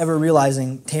without ever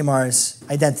realizing Tamar's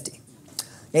identity.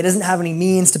 He doesn't have any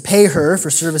means to pay her for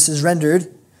services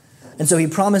rendered, and so he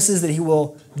promises that he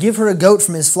will give her a goat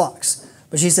from his flocks.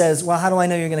 But she says, well, how do I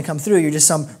know you're going to come through? You're just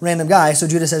some random guy. So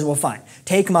Judah says, well, fine.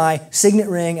 Take my signet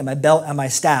ring and my belt and my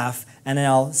staff, and then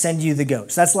I'll send you the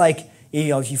goat. So that's like,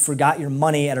 if you forgot your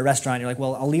money at a restaurant, you're like,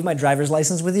 well, I'll leave my driver's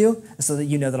license with you so that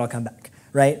you know that I'll come back,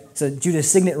 right? So Judah's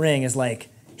signet ring is like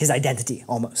his identity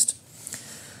almost.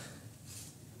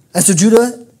 And so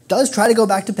Judah does try to go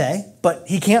back to pay, but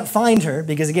he can't find her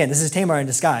because, again, this is Tamar in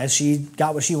disguise. She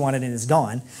got what she wanted and is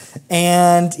gone.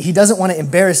 And he doesn't want to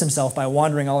embarrass himself by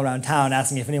wandering all around town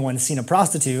asking if anyone's seen a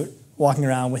prostitute walking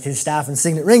around with his staff and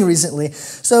signet ring recently.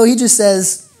 So he just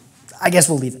says, I guess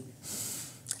we'll leave it.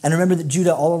 And remember that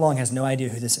Judah all along has no idea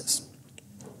who this is.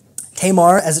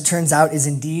 Tamar, as it turns out, is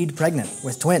indeed pregnant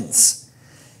with twins.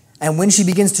 And when she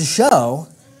begins to show,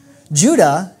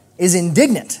 Judah is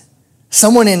indignant.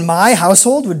 Someone in my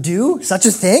household would do such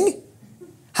a thing?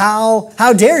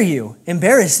 How dare you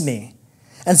embarrass me?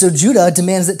 And so Judah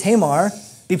demands that Tamar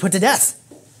be put to death.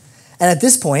 And at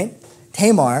this point,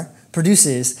 Tamar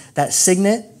produces that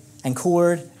signet and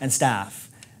cord and staff.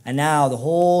 And now the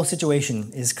whole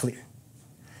situation is clear.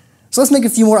 So let's make a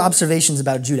few more observations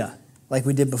about Judah, like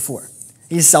we did before.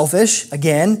 He's selfish,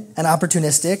 again, and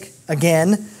opportunistic,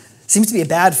 again. Seems to be a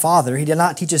bad father. He did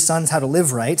not teach his sons how to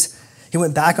live right. He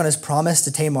went back on his promise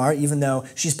to Tamar, even though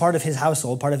she's part of his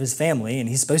household, part of his family, and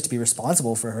he's supposed to be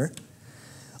responsible for her.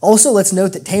 Also, let's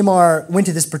note that Tamar went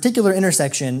to this particular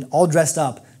intersection all dressed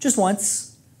up just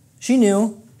once. She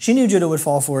knew Judah would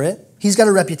fall for it. He's got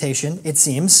a reputation, it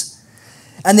seems.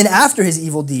 And then after his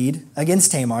evil deed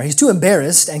against Tamar, he's too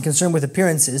embarrassed and concerned with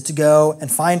appearances to go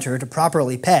and find her to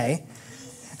properly pay.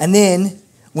 And then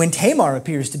when Tamar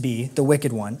appears to be the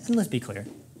wicked one, and let's be clear,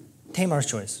 Tamar's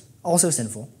choice, also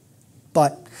sinful.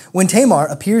 But when Tamar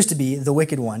appears to be the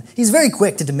wicked one, he's very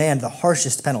quick to demand the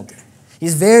harshest penalty.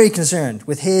 He's very concerned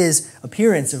with his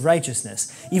appearance of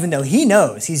righteousness, even though he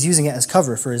knows he's using it as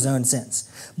cover for his own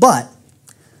sins. But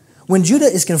when Judah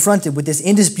is confronted with this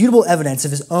indisputable evidence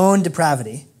of his own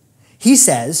depravity, he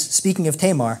says, speaking of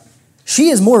Tamar, she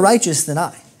is more righteous than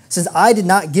I, since I did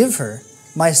not give her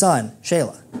my son,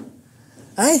 Shelah.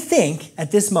 I think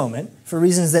at this moment, for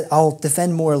reasons that I'll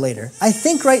defend more later, I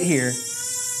think right here,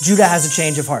 Judah has a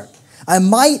change of heart. I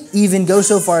might even go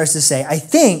so far as to say, I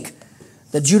think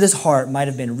that Judah's heart might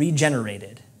have been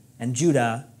regenerated and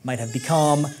Judah might have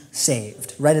become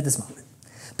saved right at this moment.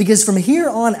 Because from here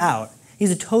on out,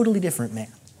 he's a totally different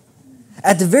man.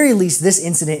 At the very least, this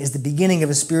incident is the beginning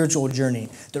of a spiritual journey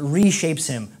that reshapes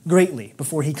him greatly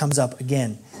before he comes up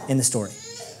again in the story.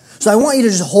 So I want you to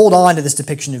just hold on to this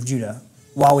depiction of Judah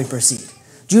while we proceed.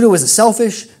 Judah was a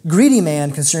selfish, greedy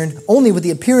man concerned only with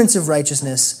the appearance of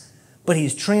righteousness, but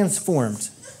he's transformed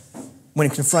when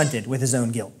confronted with his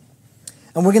own guilt.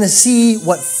 And we're going to see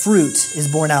what fruit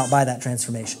is borne out by that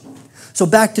transformation. So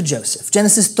back to Joseph.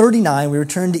 Genesis 39, we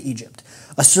return to Egypt.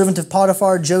 A servant of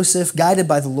Potiphar, Joseph, guided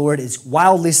by the Lord, is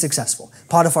wildly successful.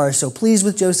 Potiphar is so pleased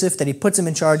with Joseph that he puts him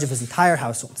in charge of his entire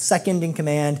household, second in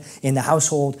command in the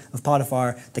household of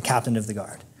Potiphar, the captain of the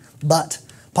guard. But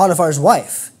Potiphar's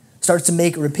wife starts to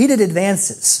make repeated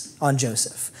advances on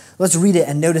Joseph. Let's read it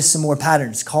and notice some more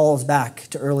patterns, calls back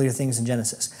to earlier things in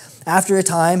Genesis. After a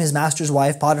time, his master's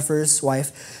wife, Potiphar's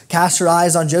wife, cast her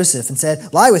eyes on Joseph and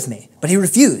said, "Lie with me." But he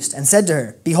refused and said to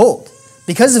her, "Behold,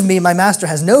 because of me, my master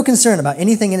has no concern about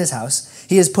anything in his house.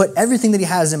 He has put everything that he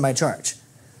has in my charge.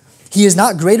 He is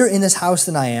not greater in this house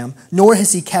than I am, nor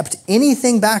has he kept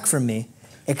anything back from me,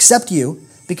 except you,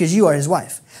 because you are his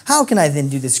wife. How can I then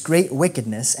do this great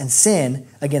wickedness and sin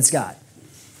against God?"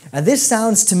 Now this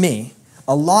sounds to me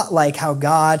a lot like how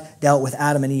God dealt with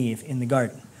Adam and Eve in the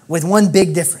garden, with one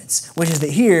big difference, which is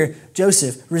that here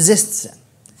Joseph resists sin.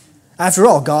 After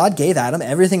all, God gave Adam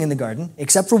everything in the garden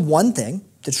except for one thing,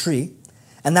 the tree,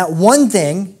 and that one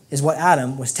thing is what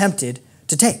Adam was tempted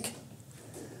to take.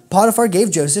 Potiphar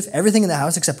gave Joseph everything in the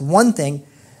house except one thing,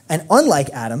 and unlike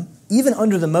Adam, even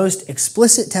under the most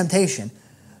explicit temptation,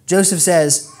 Joseph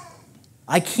says,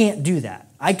 "I can't do that.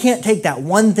 I can't take that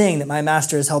one thing that my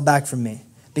master has held back from me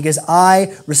because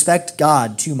I respect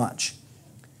God too much."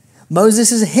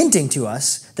 Moses is hinting to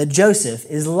us that Joseph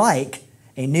is like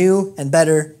a new and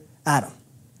better Adam.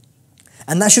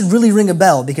 And that should really ring a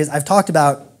bell because I've talked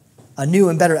about a new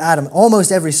and better Adam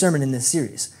almost every sermon in this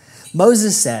series.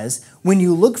 Moses says, when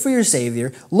you look for your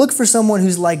Savior, look for someone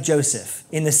who's like Joseph,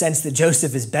 in the sense that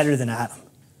Joseph is better than Adam.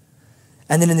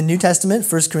 And then in the New Testament,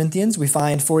 1 Corinthians, we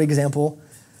find, for example,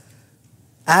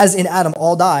 as in Adam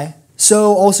all die,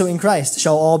 so also in Christ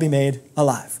shall all be made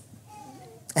alive.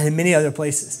 And in many other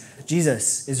places,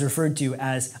 Jesus is referred to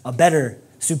as a better,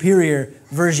 superior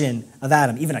version of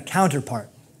Adam, even a counterpart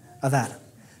of Adam.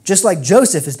 Just like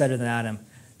Joseph is better than Adam,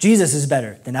 Jesus is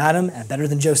better than Adam and better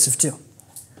than Joseph too.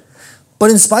 But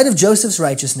in spite of Joseph's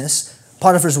righteousness,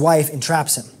 Potiphar's wife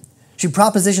entraps him. She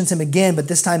propositions him again, but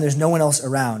this time there's no one else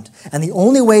around. And the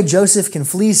only way Joseph can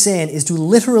flee sin is to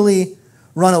literally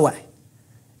run away.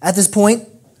 At this point,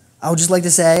 I would just like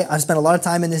to say, I've spent a lot of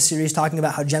time in this series talking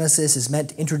about how Genesis is meant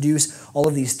to introduce all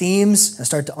of these themes and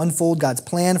start to unfold God's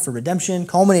plan for redemption,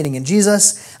 culminating in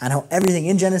Jesus, and how everything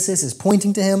in Genesis is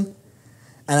pointing to him.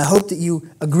 And I hope that you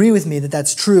agree with me that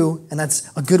that's true, and that's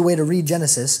a good way to read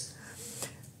Genesis.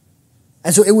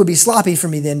 And so it would be sloppy for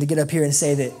me then to get up here and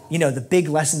say that, the big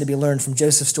lesson to be learned from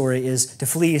Joseph's story is to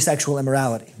flee sexual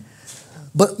immorality.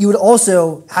 But you would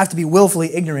also have to be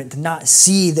willfully ignorant to not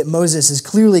see that Moses is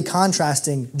clearly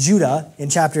contrasting Judah in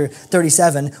chapter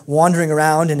 37, wandering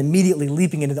around and immediately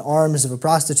leaping into the arms of a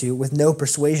prostitute with no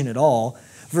persuasion at all,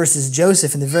 versus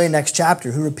Joseph in the very next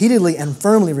chapter, who repeatedly and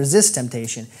firmly resists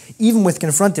temptation, even when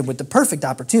confronted with the perfect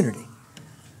opportunity.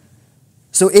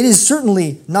 So it is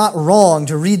certainly not wrong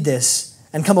to read this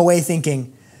and come away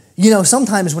thinking,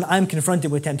 sometimes when I'm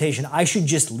confronted with temptation, I should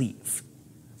just leave.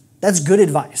 That's good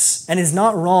advice. And it's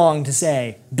not wrong to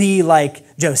say, be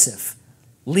like Joseph.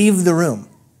 Leave the room.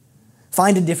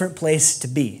 Find a different place to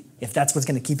be if that's what's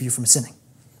going to keep you from sinning.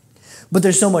 But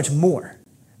there's so much more.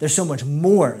 There's so much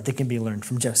more that can be learned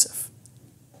from Joseph.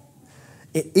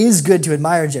 It is good to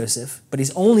admire Joseph, but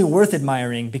he's only worth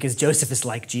admiring because Joseph is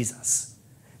like Jesus,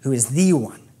 who is the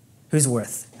one who's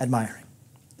worth admiring.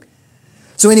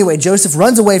 So anyway, Joseph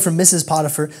runs away from Mrs.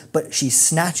 Potiphar, but she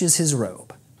snatches his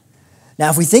robe. Now,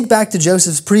 if we think back to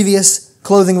Joseph's previous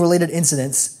clothing-related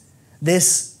incidents,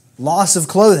 this loss of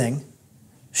clothing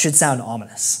should sound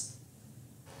ominous.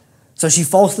 So she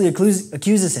falsely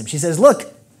accuses him. She says,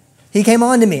 "Look, he came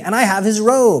on to me, and I have his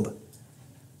robe."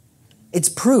 It's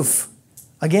proof,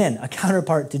 again, a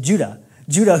counterpart to Judah.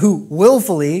 Judah, who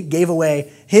willfully gave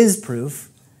away his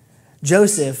proof,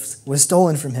 Joseph's was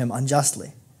stolen from him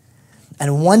unjustly.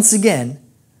 And once again,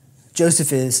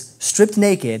 Joseph is stripped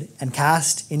naked and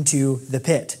cast into the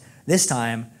pit. This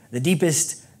time, the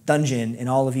deepest dungeon in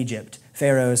all of Egypt,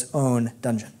 Pharaoh's own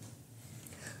dungeon.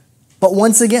 But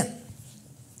once again,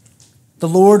 the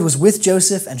Lord was with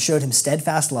Joseph and showed him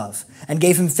steadfast love and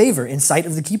gave him favor in sight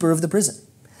of the keeper of the prison.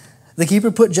 The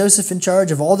keeper put Joseph in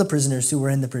charge of all the prisoners who were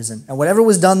in the prison, and whatever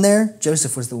was done there,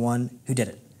 Joseph was the one who did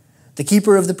it. The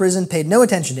keeper of the prison paid no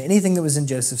attention to anything that was in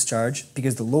Joseph's charge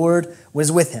because the Lord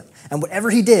was with him. And whatever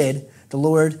he did, the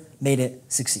Lord made it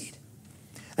succeed.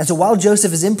 And so while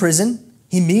Joseph is in prison,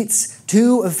 he meets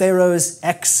two of Pharaoh's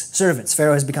ex-servants.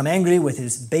 Pharaoh has become angry with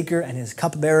his baker and his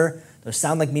cupbearer. Those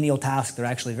sound like menial tasks. They're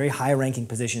actually very high-ranking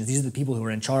positions. These are the people who are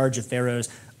in charge of Pharaoh's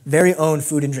very own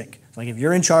food and drink. So like if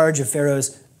you're in charge of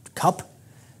Pharaoh's cup,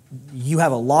 you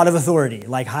have a lot of authority,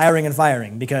 like hiring and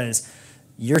firing, because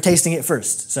you're tasting it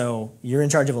first. So you're in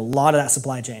charge of a lot of that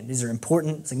supply chain. These are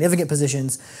important, significant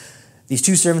positions. These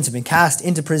two servants have been cast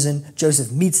into prison.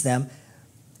 Joseph meets them,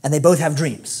 and they both have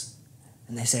dreams.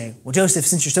 And they say, well, Joseph,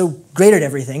 since you're so great at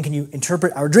everything, can you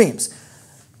interpret our dreams?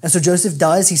 And so Joseph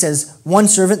does. He says, one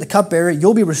servant, the cupbearer,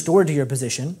 you'll be restored to your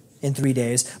position in 3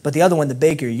 days, but the other one, the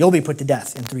baker, you'll be put to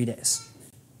death in 3 days.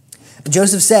 And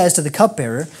Joseph says to the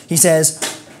cupbearer, he says,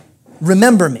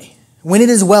 remember me when it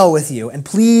is well with you, and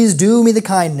please do me the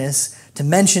kindness to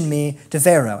mention me to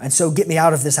Pharaoh, and so get me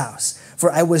out of this house.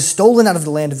 For I was stolen out of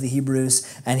the land of the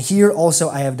Hebrews, and here also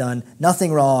I have done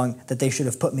nothing wrong that they should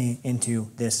have put me into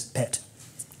this pit.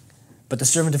 But the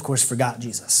servant, of course, forgot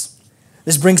Jesus.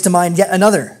 This brings to mind yet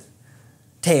another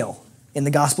tale in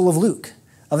the Gospel of Luke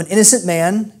of an innocent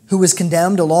man who was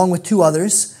condemned along with 2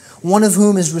 others, one of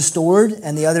whom is restored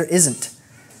and the other isn't.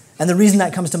 And the reason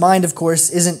that comes to mind, of course,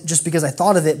 isn't just because I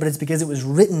thought of it, but it's because it was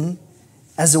written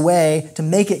as a way to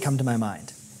make it come to my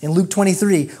mind. In Luke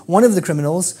 23, one of the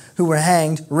criminals who were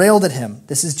hanged railed at him.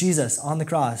 This is Jesus on the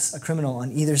cross, a criminal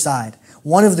on either side.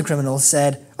 One of the criminals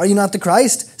said, "Are you not the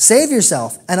Christ? Save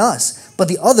yourself and us." But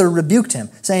the other rebuked him,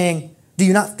 saying, "Do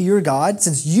you not fear God,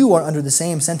 since you are under the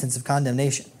same sentence of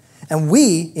condemnation? And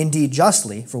we, indeed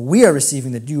justly, for we are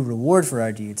receiving the due reward for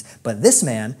our deeds, but this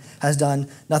man has done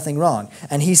nothing wrong."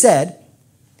 And he said,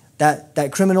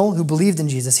 that criminal who believed in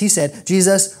Jesus, he said,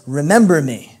 "Jesus, remember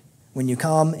me when you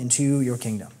come into your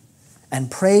kingdom." And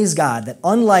praise God that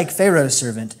unlike Pharaoh's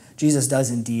servant, Jesus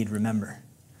does indeed remember.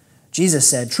 Jesus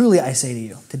said, "Truly I say to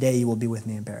you, today you will be with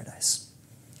me in paradise."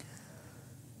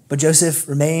 But Joseph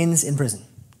remains in prison.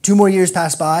 2 more years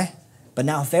pass by, but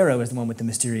now Pharaoh is the one with the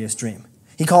mysterious dream.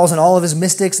 He calls on all of his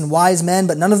mystics and wise men,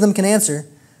 but none of them can answer.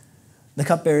 The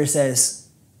cupbearer says,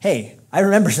 "Hey, I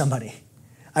remember somebody.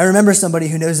 I remember somebody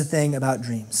who knows a thing about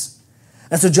dreams."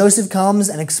 And so Joseph comes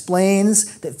and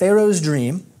explains that Pharaoh's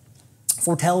dream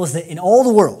foretells that in all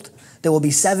the world there will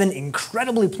be 7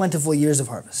 incredibly plentiful years of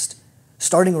harvest,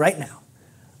 starting right now.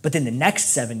 But then the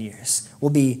next 7 years will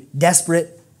be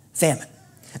desperate famine.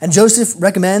 And Joseph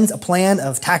recommends a plan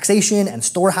of taxation and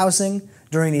storehousing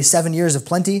during these 7 years of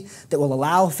plenty that will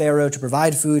allow Pharaoh to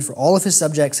provide food for all of his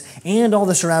subjects and all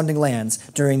the surrounding lands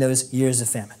during those years of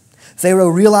famine. Pharaoh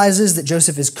realizes that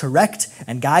Joseph is correct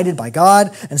and guided by God,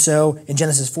 and so in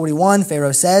Genesis 41,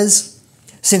 Pharaoh says,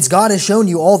 "Since God has shown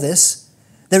you all this,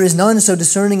 there is none so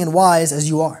discerning and wise as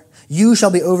you are. You shall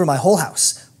be over my whole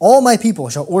house. All my people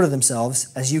shall order themselves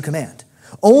as you command.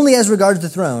 Only as regards the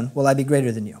throne will I be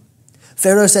greater than you."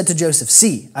 Pharaoh said to Joseph,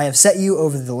 "See, I have set you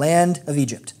over the land of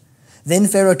Egypt." Then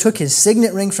Pharaoh took his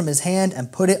signet ring from his hand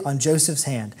and put it on Joseph's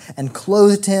hand, and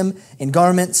clothed him in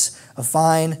garments of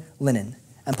fine linen,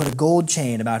 and put a gold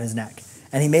chain about his neck.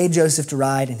 And he made Joseph to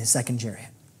ride in his second chariot.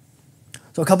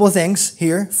 So a couple of things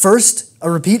here. First, a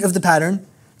repeat of the pattern.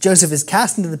 Joseph is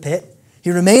cast into the pit.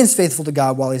 He remains faithful to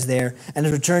God while he's there and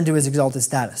is returned to his exalted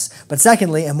status. But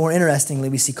secondly, and more interestingly,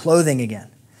 we see clothing again.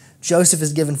 Joseph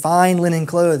is given fine linen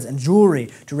clothes and jewelry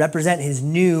to represent his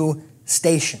new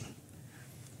station.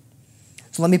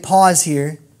 So let me pause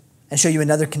here and show you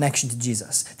another connection to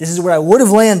Jesus. This is where I would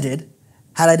have landed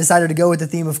had I decided to go with the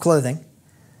theme of clothing.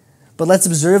 But let's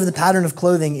observe the pattern of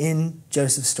clothing in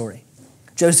Joseph's story.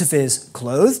 Joseph is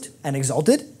clothed and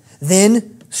exalted,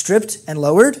 then stripped and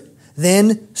lowered,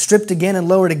 then stripped again and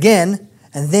lowered again,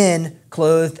 and then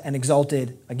clothed and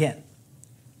exalted again.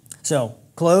 So,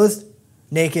 clothed,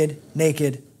 naked,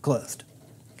 naked, clothed.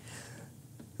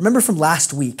 Remember from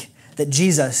last week that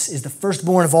Jesus is the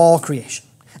firstborn of all creation.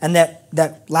 And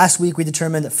that last week we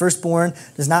determined that firstborn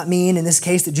does not mean in this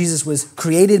case that Jesus was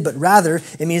created, but rather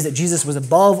it means that Jesus was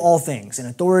above all things, in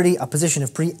authority, a position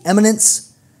of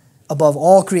preeminence above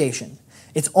all creation.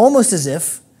 It's almost as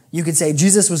if you could say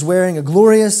Jesus was wearing a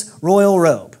glorious royal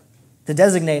robe to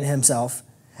designate himself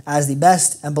as the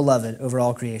best and beloved over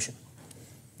all creation.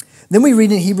 Then we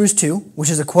read in Hebrews 2,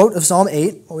 which is a quote of Psalm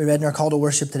 8, what we read in our call to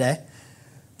worship today,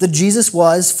 that Jesus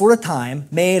was, for a time,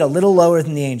 made a little lower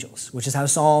than the angels, which is how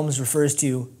Psalms refers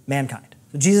to mankind.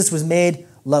 So Jesus was made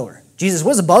lower. Jesus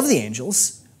was above the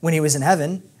angels when he was in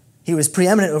heaven. He was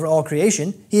preeminent over all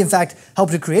creation. He, in fact,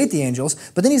 helped to create the angels,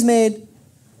 but then he's made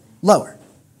lower,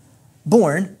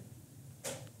 born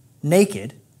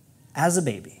naked as a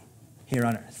baby here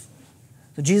on earth.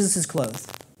 So Jesus is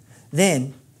clothed.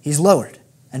 Then he's lowered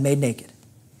and made naked.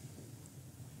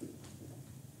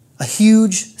 A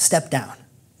huge step down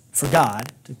for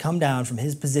God to come down from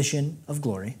his position of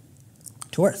glory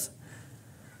to earth.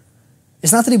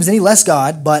 It's not that he was any less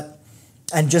God,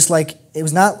 and just like it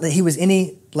was not that he was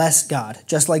any less God,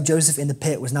 just like Joseph in the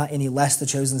pit was not any less the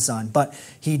chosen son, but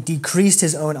he decreased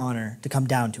his own honor to come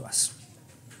down to us.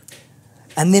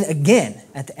 And then again,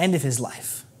 at the end of his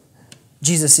life,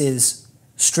 Jesus is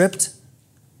stripped,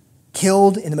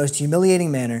 killed in the most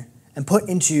humiliating manner, and put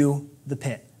into the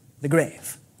pit, the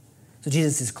grave. So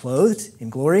Jesus is clothed in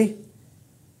glory.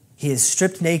 He is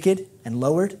stripped naked and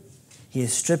lowered. He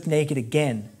is stripped naked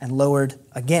again and lowered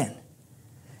again.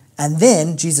 And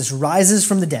then Jesus rises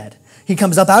from the dead. He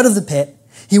comes up out of the pit.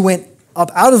 He went up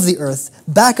out of the earth,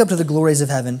 back up to the glories of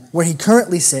heaven, where he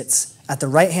currently sits at the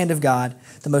right hand of God,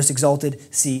 the most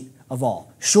exalted seat of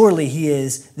all. Surely he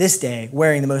is this day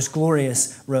wearing the most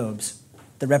glorious robes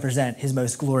that represent his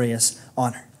most glorious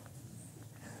honor.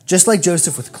 Just like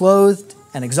Joseph was clothed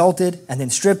and exalted, and then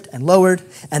stripped and lowered,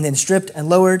 and then stripped and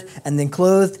lowered, and then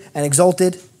clothed and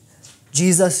exalted,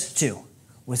 Jesus too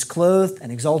was clothed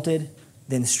and exalted,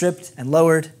 then stripped and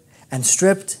lowered, and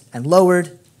stripped and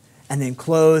lowered, and then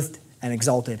clothed and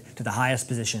exalted to the highest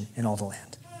position in all the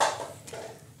land.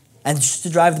 And just to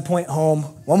drive the point home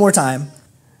one more time,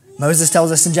 Moses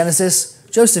tells us in Genesis,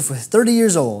 Joseph was 30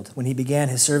 years old when he began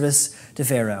his service to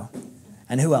Pharaoh.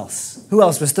 And who else? Who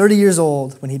else was 30 years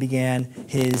old when he began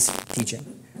his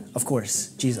teaching? Of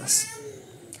course, Jesus.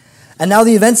 And now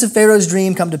the events of Pharaoh's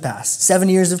dream come to pass. 7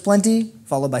 years of plenty,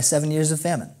 followed by 7 years of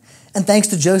famine. And thanks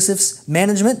to Joseph's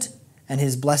management and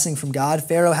his blessing from God,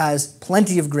 Pharaoh has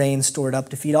plenty of grain stored up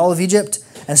to feed all of Egypt,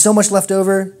 and so much left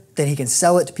over that he can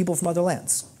sell it to people from other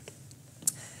lands.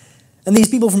 And these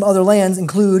people from other lands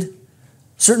include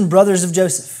certain brothers of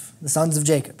Joseph, the sons of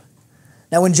Jacob.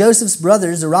 Now, when Joseph's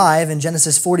brothers arrive in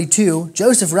Genesis 42,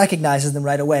 Joseph recognizes them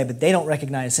right away, but they don't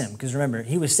recognize him, because remember,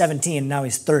 he was 17 and now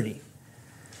he's 30.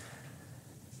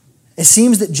 It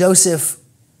seems that Joseph,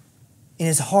 in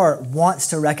his heart, wants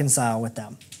to reconcile with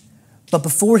them. But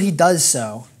before he does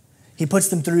so, he puts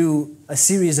them through a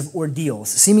series of ordeals.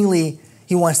 Seemingly,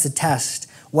 he wants to test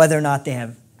whether or not they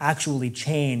have actually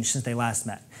changed since they last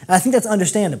met. And I think that's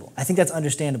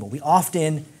understandable. We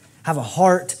often have a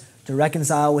heart to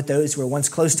reconcile with those who were once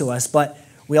close to us, but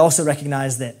we also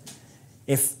recognize that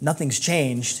if nothing's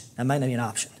changed, that might not be an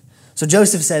option. So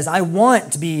Joseph says, I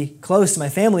want to be close to my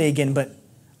family again, but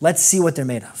let's see what they're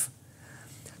made of.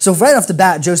 So right off the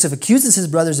bat, Joseph accuses his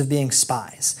brothers of being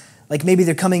spies. Like maybe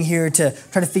they're coming here to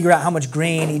try to figure out how much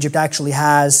grain Egypt actually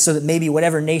has so that maybe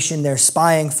whatever nation they're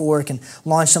spying for can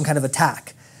launch some kind of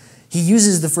attack. He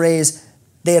uses the phrase,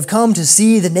 they have come to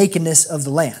see the nakedness of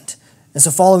the land. And so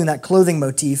following that clothing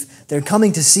motif, they're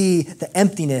coming to see the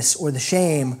emptiness or the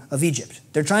shame of Egypt.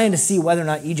 They're trying to see whether or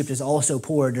not Egypt is also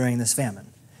poor during this famine.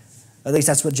 At least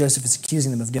that's what Joseph is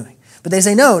accusing them of doing. But they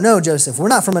say, no, Joseph, we're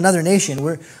not from another nation.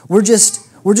 We're just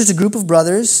a group of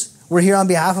brothers. We're here on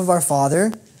behalf of our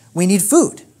father. We need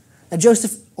food. And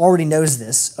Joseph already knows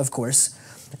this, of course.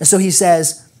 And so he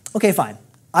says, okay, fine.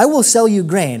 I will sell you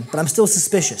grain, but I'm still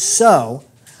suspicious. So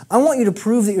I want you to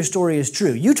prove that your story is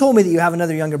true. You told me that you have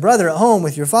another younger brother at home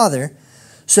with your father.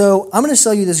 So I'm going to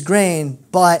sell you this grain,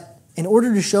 but in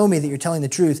order to show me that you're telling the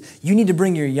truth, you need to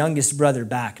bring your youngest brother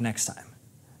back next time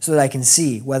so that I can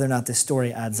see whether or not this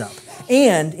story adds up.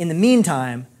 And in the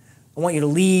meantime, I want you to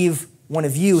leave one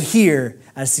of you here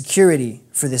as security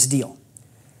for this deal.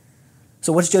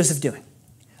 So what's Joseph doing?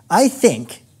 I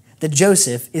think that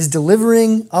Joseph is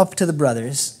delivering up to the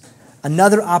brothers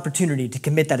another opportunity to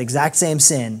commit that exact same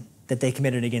sin that they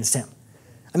committed against him.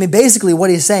 I mean, basically what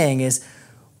he's saying is,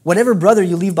 whatever brother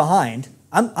you leave behind,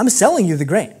 I'm selling you the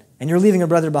grain, and you're leaving a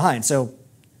brother behind, so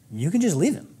you can just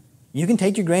leave him. You can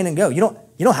take your grain and go. You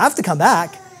don't have to come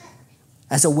back.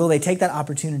 And so will they take that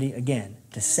opportunity again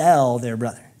to sell their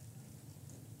brother?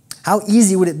 How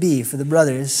easy would it be for the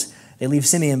brothers, they leave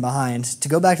Simeon behind, to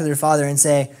go back to their father and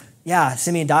say, yeah,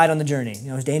 Simeon died on the journey.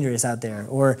 It's dangerous out there.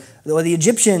 Or the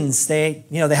Egyptians, they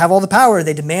have all the power.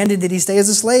 They demanded that he stay as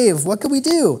a slave. What could we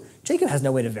do? Jacob has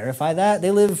no way to verify that.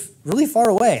 They live really far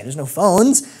away. There's no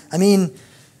phones. I mean,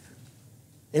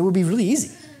 it would be really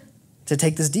easy to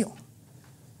take this deal.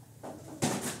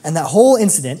 And that whole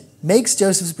incident makes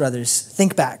Joseph's brothers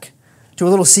think back to a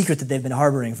little secret that they've been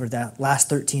harboring for the last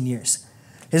 13 years.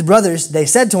 His brothers, they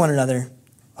said to one another,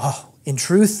 in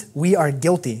truth, we are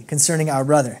guilty concerning our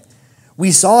brother.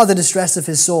 We saw the distress of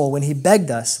his soul when he begged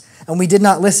us, and we did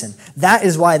not listen. That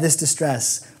is why this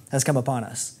distress has come upon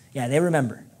us. Yeah, they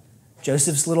remember.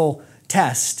 Joseph's little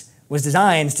test was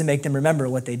designed to make them remember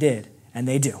what they did, and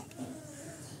they do.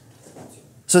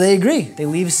 So they agree. They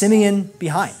leave Simeon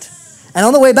behind. And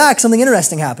on the way back, something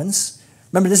interesting happens.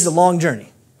 Remember, this is a long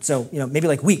journey. So, maybe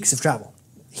like weeks of travel.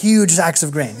 Huge sacks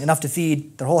of grain, enough to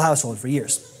feed their whole household for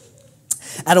years.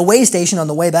 At a way station on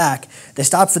the way back, they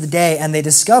stop for the day and they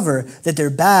discover that their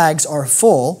bags are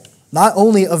full, not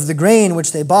only of the grain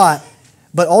which they bought,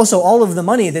 but also all of the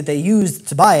money that they used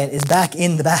to buy it is back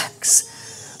in the bags.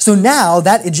 So now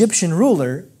that Egyptian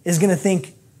ruler is going to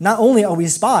think, not only are we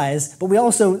spies, but we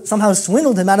also somehow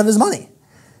swindled him out of his money.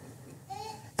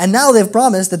 And now they've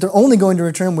promised that they're only going to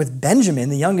return with Benjamin,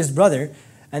 the youngest brother,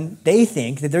 and they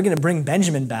think that they're going to bring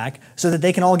Benjamin back so that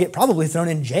they can all get probably thrown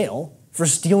in jail for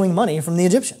stealing money from the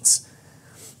Egyptians.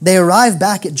 They arrive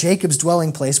back at Jacob's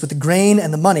dwelling place with the grain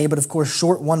and the money, but of course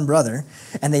short one brother,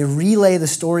 and they relay the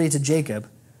story to Jacob,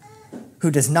 who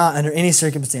does not, under any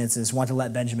circumstances, want to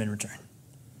let Benjamin return.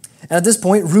 And at this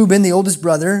point, Reuben, the oldest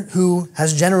brother, who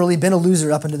has generally been a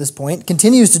loser up until this point,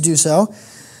 continues to do so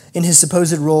in his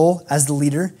supposed role as the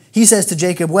leader. He says to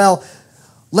Jacob, well,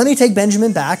 let me take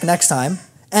Benjamin back next time,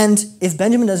 and if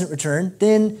Benjamin doesn't return,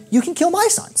 then you can kill my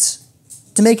sons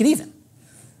to make it even.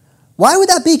 Why would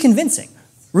that be convincing?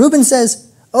 Reuben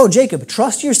says, oh, Jacob,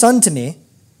 trust your son to me.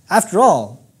 After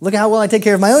all, look at how well I take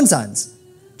care of my own sons.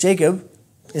 Jacob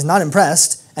is not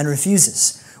impressed and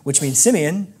refuses, which means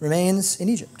Simeon remains in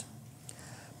Egypt.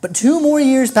 But 2 more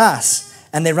years pass,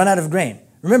 and they run out of grain.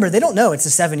 Remember, they don't know it's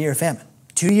a 7-year famine.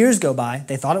 2 years go by.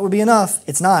 They thought it would be enough.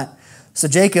 It's not. So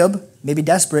Jacob, maybe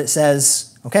desperate,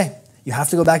 says, okay, you have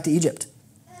to go back to Egypt.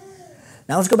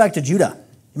 Now let's go back to Judah.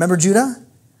 Remember Judah?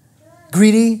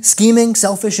 Greedy, scheming,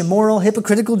 selfish, immoral,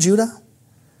 hypocritical Judah.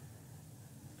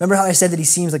 Remember how I said that he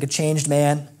seems like a changed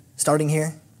man starting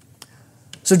here?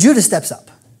 So Judah steps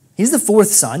up. He's the 4th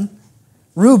son.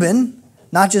 Reuben,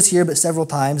 not just here but several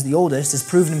times, the oldest, has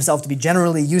proven himself to be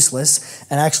generally useless.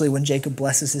 And actually when Jacob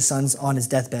blesses his sons on his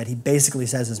deathbed, he basically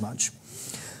says as much.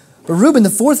 But Reuben,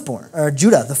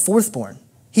 Judah, the 4th born,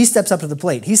 he steps up to the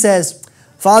plate. He says,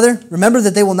 Father, remember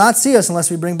that they will not see us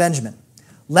unless we bring Benjamin.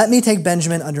 Let me take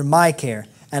Benjamin under my care,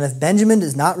 and if Benjamin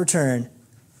does not return,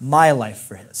 my life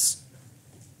for his.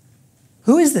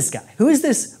 Who is this guy? Who is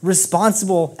this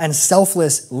responsible and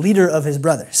selfless leader of his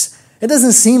brothers? It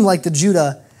doesn't seem like the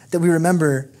Judah that we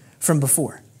remember from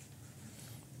before.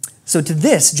 So to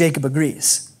this, Jacob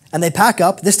agrees. And they pack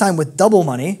up, this time with double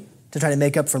money, to try to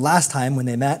make up for last time when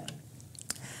they met,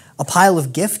 a pile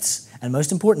of gifts, and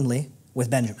most importantly, with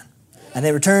Benjamin. And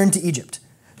they return to Egypt.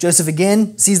 Joseph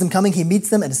again sees them coming, he meets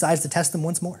them and decides to test them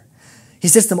once more. He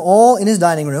sits them all in his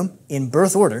dining room in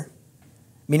birth order,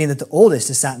 meaning that the oldest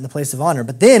is sat in the place of honor.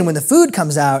 But then when the food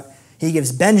comes out, he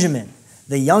gives Benjamin,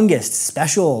 the youngest,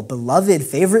 special, beloved,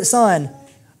 favorite son,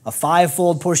 a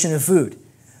 5-fold portion of food.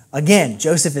 Again,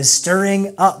 Joseph is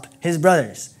stirring up his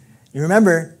brothers. You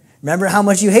remember how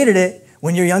much you hated it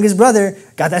when your youngest brother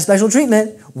got that special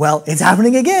treatment. Well, it's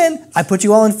happening again. I put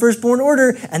you all in firstborn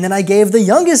order, and then I gave the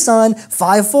youngest son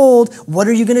 5-fold. What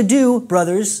are you going to do,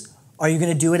 brothers? Are you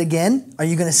going to do it again? Are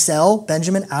you going to sell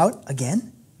Benjamin out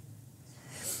again?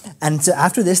 And so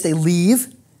after this, they leave,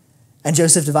 and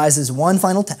Joseph devises one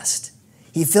final test.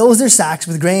 He fills their sacks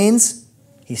with grains,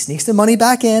 he sneaks the money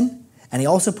back in, and he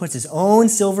also puts his own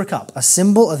silver cup, a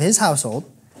symbol of his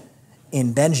household,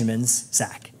 in Benjamin's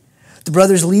sack. The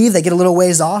brothers leave, they get a little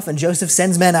ways off, and Joseph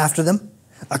sends men after them,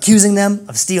 accusing them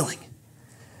of stealing.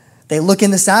 They look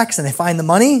in the sacks and they find the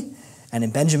money, and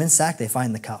in Benjamin's sack they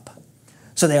find the cup.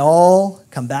 So they all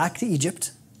come back to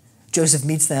Egypt. Joseph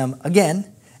meets them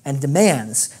again and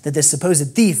demands that this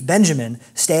supposed thief, Benjamin,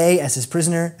 stay as his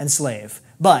prisoner and slave.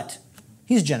 But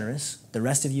he's generous. The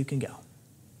rest of you can go.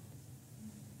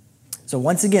 So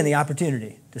once again, the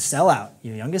opportunity to sell out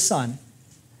your youngest son,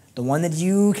 the one that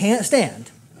you can't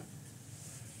stand,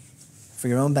 for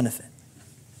your own benefit.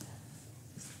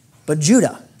 But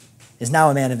Judah is now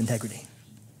a man of integrity.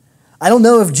 I don't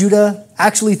know if Judah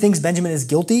actually thinks Benjamin is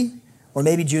guilty, or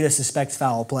maybe Judah suspects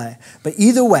foul play. But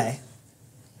either way,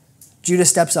 Judah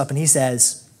steps up and he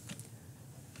says,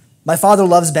 my father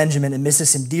loves Benjamin and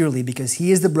misses him dearly because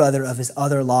he is the brother of his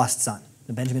other lost son.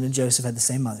 And Benjamin and Joseph had the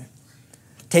same mother.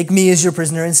 Take me as your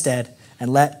prisoner instead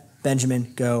and let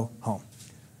Benjamin go home.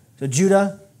 So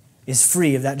Judah is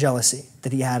free of that jealousy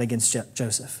that he had against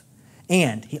Joseph.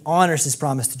 And he honors his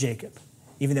promise to Jacob,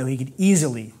 even though he could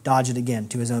easily dodge it again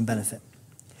to his own benefit.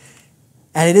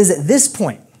 And it is at this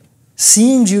point,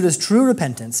 seeing Judah's true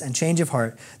repentance and change of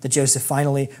heart, that Joseph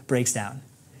finally breaks down.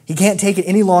 He can't take it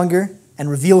any longer and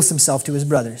reveals himself to his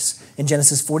brothers. In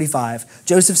Genesis 45,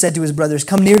 Joseph said to his brothers,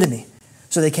 come near to me.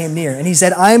 So they came near. And he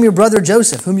said, I am your brother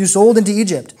Joseph, whom you sold into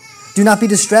Egypt. Do not be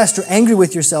distressed or angry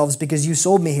with yourselves because you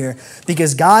sold me here,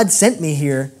 because God sent me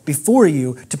here before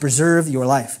you to preserve your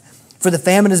life. For the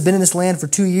famine has been in this land for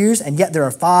 2 years, and yet there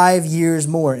are 5 years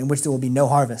more in which there will be no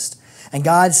harvest. And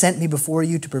God sent me before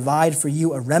you to provide for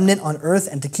you a remnant on earth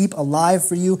and to keep alive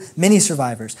for you many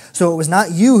survivors. So it was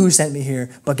not you who sent me here,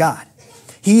 but God.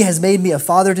 He has made me a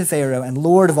father to Pharaoh and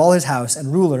lord of all his house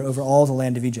and ruler over all the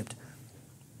land of Egypt."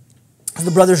 So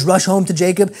the brothers rush home to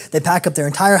Jacob. They pack up their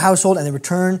entire household and they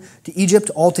return to Egypt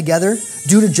all together.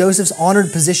 Due to Joseph's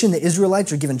honored position, the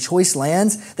Israelites are given choice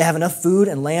lands. They have enough food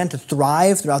and land to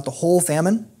thrive throughout the whole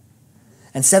famine.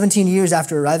 And 17 years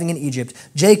after arriving in Egypt,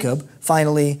 Jacob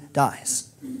finally dies.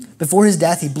 Before his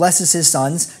death, he blesses his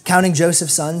sons, counting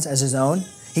Joseph's sons as his own.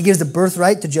 He gives the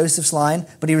birthright to Joseph's line,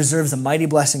 but he reserves a mighty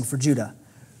blessing for Judah,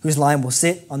 whose line will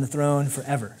sit on the throne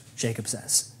forever, Jacob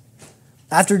says.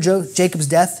 After Jacob's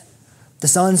death, the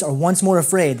sons are once more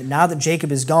afraid that now that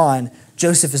Jacob is gone,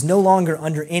 Joseph is no longer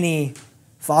under any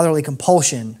fatherly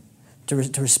compulsion to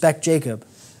respect Jacob,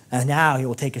 and now he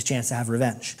will take his chance to have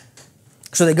revenge.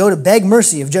 So they go to beg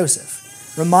mercy of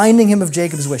Joseph, reminding him of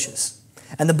Jacob's wishes.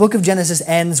 And the book of Genesis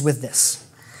ends with this.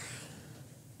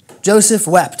 Joseph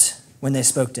wept when they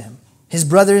spoke to him. His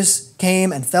brothers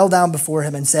came and fell down before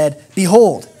him and said,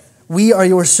 "Behold, we are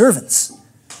your servants."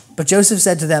 But Joseph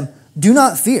said to them, "Do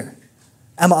not fear.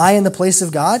 Am I in the place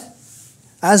of God?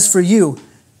 As for you,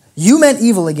 you meant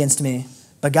evil against me,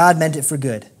 but God meant it for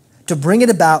good, to bring it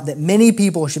about that many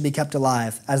people should be kept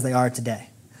alive as they are today.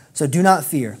 So do not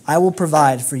fear. I will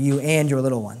provide for you and your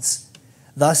little ones."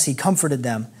 Thus he comforted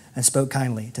them and spoke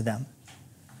kindly to them.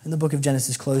 And the book of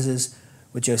Genesis closes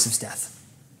with Joseph's death.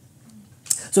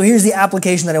 So here's the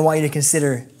application that I want you to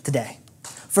consider today.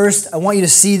 First, I want you to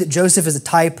see that Joseph is a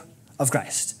type of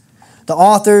Christ. The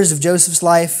authors of Joseph's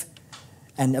life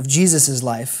and of Jesus'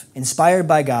 life, inspired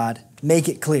by God, make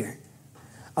it clear.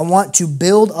 I want to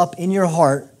build up in your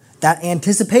heart that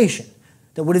anticipation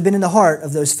that would have been in the heart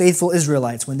of those faithful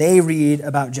Israelites when they read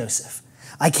about Joseph.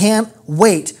 I can't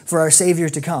wait for our Savior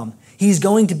to come. He's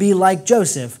going to be like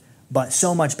Joseph, but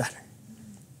so much better.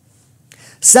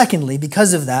 Secondly,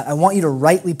 because of that, I want you to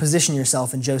rightly position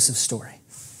yourself in Joseph's story.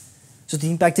 So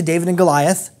think back to David and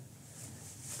Goliath.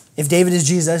 If David is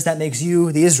Jesus, that makes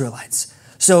you the Israelites.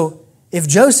 So if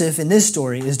Joseph in this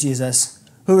story is Jesus,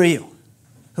 who are you?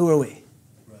 Who are we?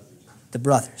 The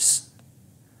brothers.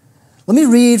 Let me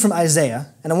read from Isaiah,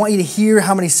 and I want you to hear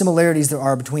how many similarities there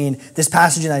are between this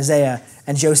passage in Isaiah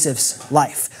and Joseph's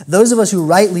life. Those of us who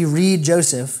rightly read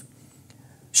Joseph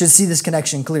should see this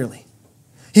connection clearly.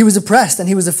 He was oppressed and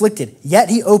he was afflicted, yet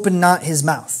he opened not his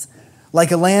mouth.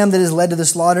 Like a lamb that is led to the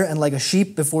slaughter, and like a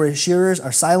sheep before his shearers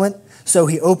are silent, so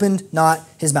he opened not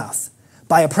his mouth.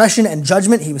 By oppression and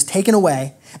judgment he was taken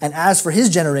away, and as for his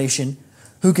generation,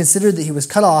 who considered that he was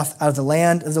cut off out of the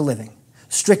land of the living,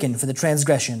 stricken for the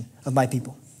transgression of my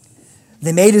people.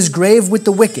 They made his grave with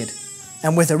the wicked,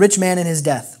 and with a rich man in his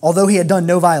death, although he had done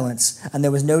no violence, and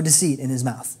there was no deceit in his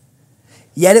mouth.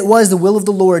 Yet it was the will of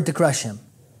the Lord to crush him.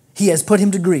 He has put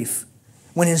him to grief,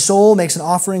 when his soul makes an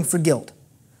offering for guilt.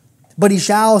 But he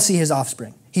shall see his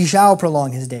offspring. He shall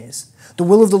prolong his days. The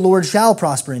will of the Lord shall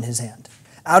prosper in his hand.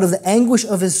 Out of the anguish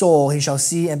of his soul he shall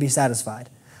see and be satisfied.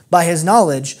 By his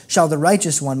knowledge shall the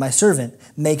righteous one, my servant,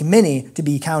 make many to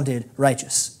be counted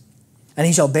righteous. And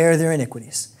he shall bear their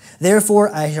iniquities.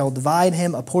 Therefore I shall divide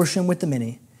him a portion with the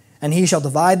many, and he shall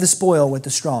divide the spoil with the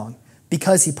strong,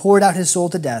 because he poured out his soul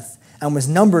to death and was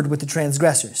numbered with the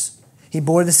transgressors. He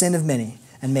bore the sin of many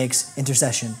and makes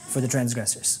intercession for the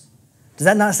transgressors. Does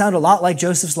that not sound a lot like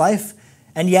Joseph's life?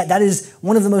 And yet that is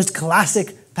one of the most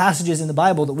classic passages in the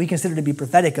Bible that we consider to be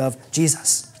prophetic of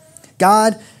Jesus.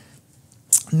 God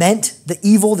meant the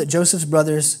evil that Joseph's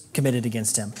brothers committed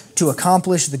against him to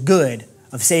accomplish the good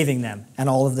of saving them and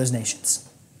all of those nations.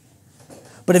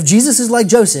 But if Jesus is like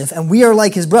Joseph and we are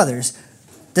like his brothers,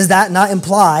 does that not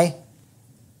imply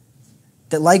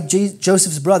that like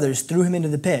Joseph's brothers threw him into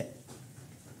the pit,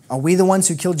 are we the ones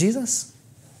who killed Jesus?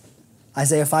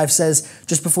 Isaiah 5 says,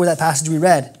 just before that passage we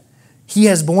read, he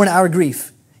has borne our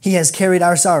grief. He has carried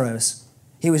our sorrows.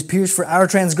 He was pierced for our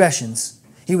transgressions.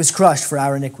 He was crushed for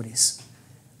our iniquities.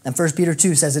 And 1 Peter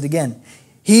 2 says it again.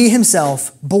 He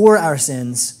himself bore our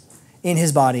sins in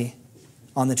his body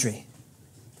on the tree.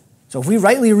 So if we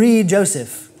rightly read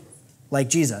Joseph like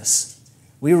Jesus,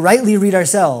 we rightly read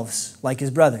ourselves like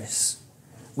his brothers,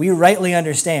 we rightly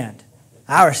understand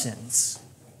our sins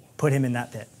put him in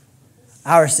that pit.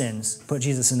 Our sins put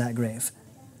Jesus in that grave.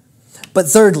 But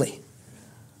thirdly,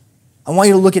 I want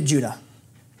you to look at Judah.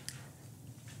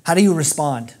 How do you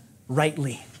respond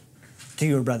rightly to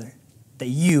your brother that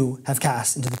you have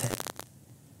cast into the pit?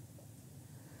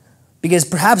 Because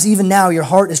perhaps even now your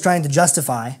heart is trying to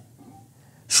justify,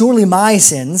 surely my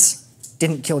sins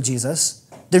didn't kill Jesus.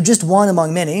 They're just one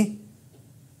among many.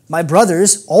 My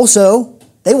brothers also,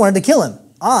 they wanted to kill him.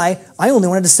 I only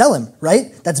wanted to sell him,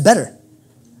 right? That's better.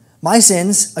 My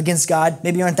sins against God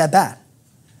maybe aren't that bad.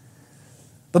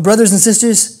 But brothers and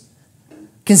sisters,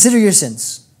 consider your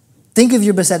sins. Think of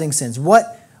your besetting sins. What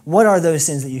are those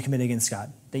sins that you commit against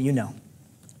God that you know?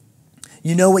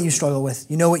 You know what you struggle with.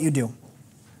 You know what you do.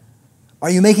 Are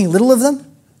you making little of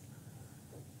them?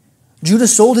 Judah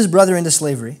sold his brother into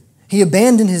slavery. He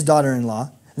abandoned his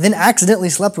daughter-in-law, then accidentally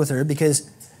slept with her because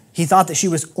he thought that she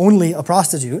was only a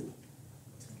prostitute.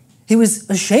 He was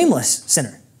a shameless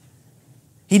sinner.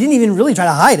 He didn't even really try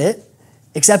to hide it,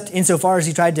 except insofar as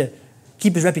he tried to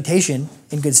keep his reputation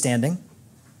in good standing.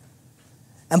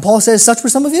 And Paul says, such were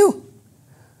some of you.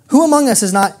 Who among us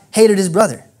has not hated his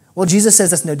brother? Well, Jesus says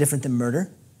that's no different than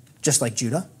murder, just like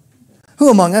Judah. Who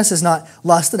among us has not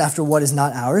lusted after what is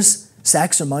not ours,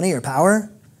 sex or money or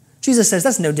power? Jesus says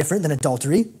that's no different than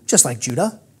adultery, just like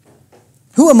Judah.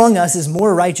 Who among us is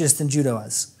more righteous than Judah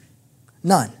was?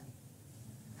 None.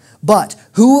 But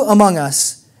who among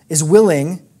us is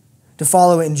willing to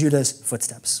follow in Judah's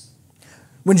footsteps?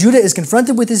 When Judah is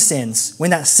confronted with his sins, when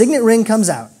that signet ring comes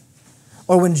out,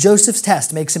 or when Joseph's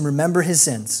test makes him remember his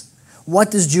sins, what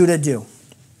does Judah do?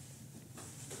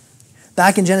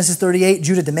 Back in Genesis 38,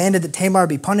 Judah demanded that Tamar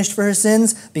be punished for her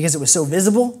sins because it was so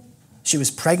visible. She was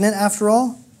pregnant after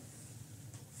all.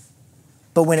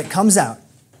 But when it comes out,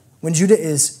 when Judah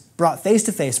is brought face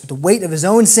to face with the weight of his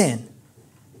own sin,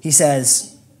 he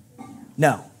says,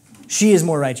 no, she is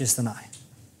more righteous than I.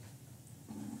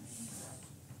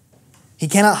 He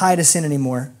cannot hide his sin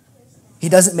anymore. He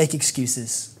doesn't make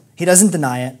excuses. He doesn't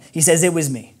deny it. He says, it was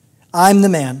me. I'm the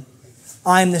man.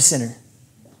 I'm the sinner.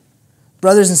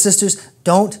 Brothers and sisters,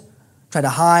 don't try to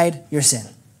hide your sin.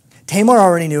 Tamar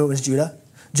already knew it was Judah.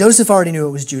 Joseph already knew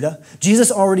it was Judah.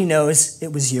 Jesus already knows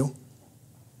it was you.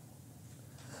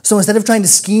 So instead of trying to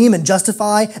scheme and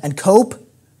justify and cope,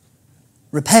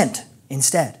 repent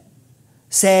instead.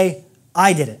 Say,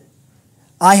 I did it.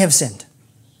 I have sinned.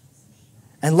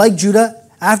 And like Judah,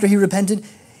 after he repented,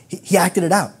 he acted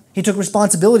it out. He took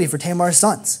responsibility for Tamar's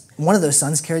sons. One of those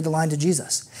sons carried the line to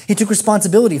Jesus. He took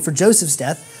responsibility for Joseph's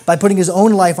death by putting his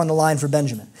own life on the line for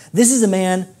Benjamin. This is a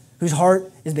man whose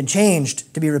heart has been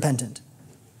changed to be repentant.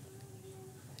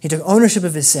 He took ownership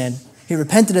of his sin, he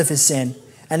repented of his sin,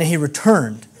 and then he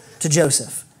returned to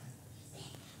Joseph.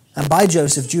 And by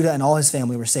Joseph, Judah and all his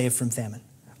family were saved from famine.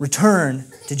 Return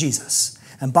to Jesus,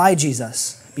 and by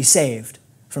Jesus, be saved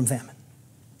from famine.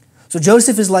 So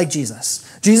Joseph is like Jesus.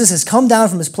 Jesus has come down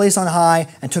from his place on high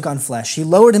and took on flesh. He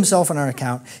lowered himself on our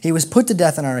account. He was put to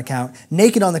death on our account,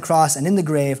 naked on the cross and in the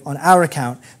grave on our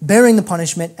account, bearing the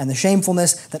punishment and the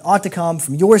shamefulness that ought to come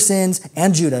from your sins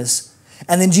and Judah's.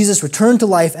 And then Jesus returned to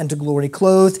life and to glory,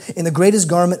 clothed in the greatest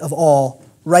garment of all,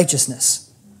 righteousness.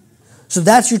 So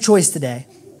that's your choice today.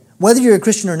 Whether you're a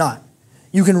Christian or not,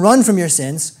 you can run from your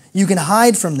sins, you can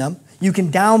hide from them, you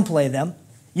can downplay them,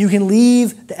 you can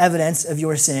leave the evidence of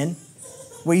your sin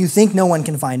where you think no one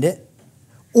can find it,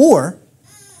 or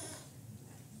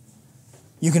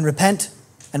you can repent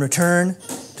and return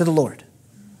to the Lord.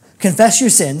 Confess your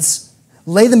sins,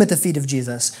 lay them at the feet of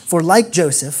Jesus, for like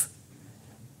Joseph,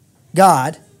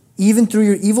 God, even through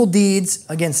your evil deeds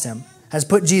against him, has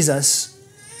put Jesus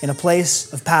in a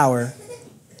place of power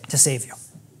to save you.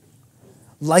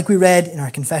 Like we read in our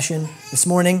confession this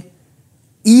morning,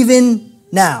 even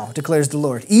now, declares the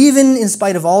Lord, even in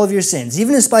spite of all of your sins,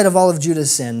 even in spite of all of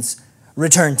Judah's sins,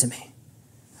 return to me.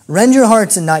 Rend your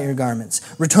hearts and not your garments.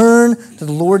 Return to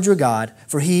the Lord your God,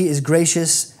 for he is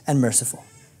gracious and merciful.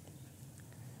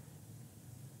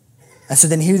 And so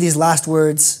then hear these last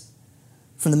words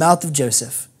from the mouth of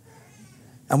Joseph.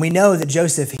 And we know that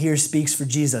Joseph here speaks for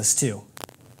Jesus too,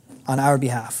 on our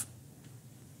behalf.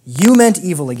 You meant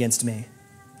evil against me,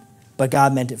 but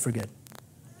God meant it for good.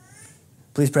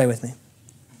 Please pray with me.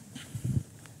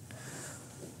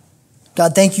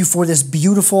 God, thank you for this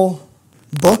beautiful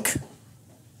book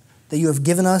that you have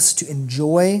given us to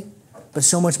enjoy, but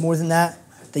so much more than that,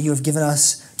 that you have given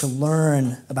us to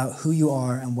learn about who you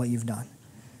are and what you've done.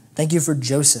 Thank you for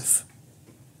Joseph,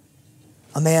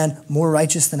 a man more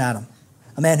righteous than Adam,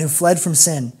 a man who fled from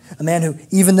sin, a man who,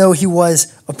 even though he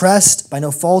was oppressed by no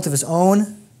fault of his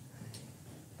own,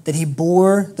 that he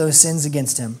bore those sins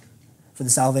against him for the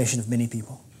salvation of many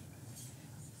people.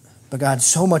 But God,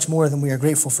 so much more than we are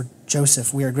grateful for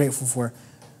Joseph, we are grateful for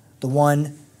the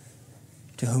one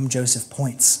to whom Joseph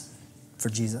points, for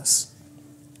Jesus.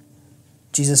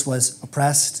 Jesus was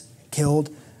oppressed,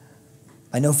 killed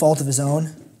by no fault of his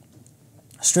own,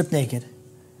 stripped naked,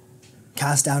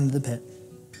 cast down into the pit.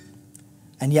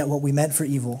 And yet what we meant for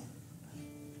evil,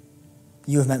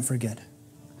 you have meant for good.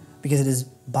 Because it is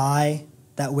by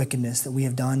that wickedness that we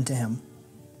have done to him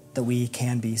that we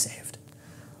can be saved.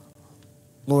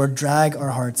 Lord, drag our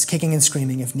hearts, kicking and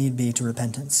screaming if need be, to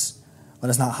repentance. Let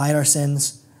us not hide our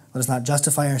sins. Let us not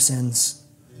justify our sins.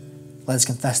 Let us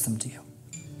confess them to you.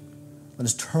 Let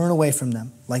us turn away from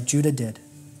them like Judah did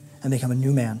and become a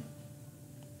new man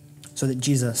so that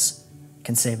Jesus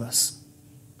can save us.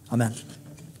 Amen.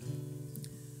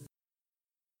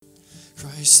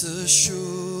 Christ the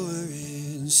sure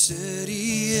and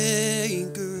steady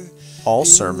anchor. All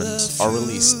sermons are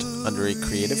released under a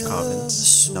Creative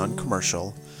Commons,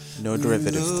 non-commercial, no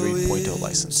derivative 3.0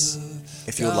 license.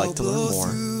 If you would like to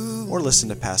learn more or listen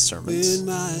to past sermons,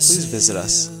 please visit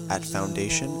us at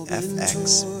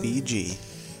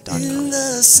foundationfxbg.com. In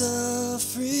the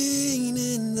suffering,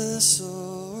 in the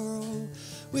sorrow,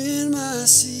 when my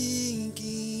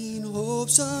sinking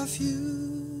hopes are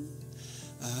few,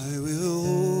 I will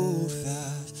hold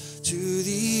fast to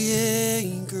the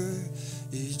anchor,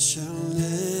 it shall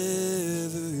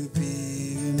never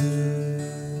be removed.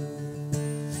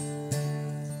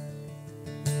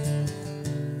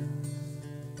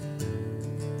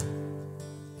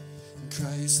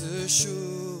 Christ the sure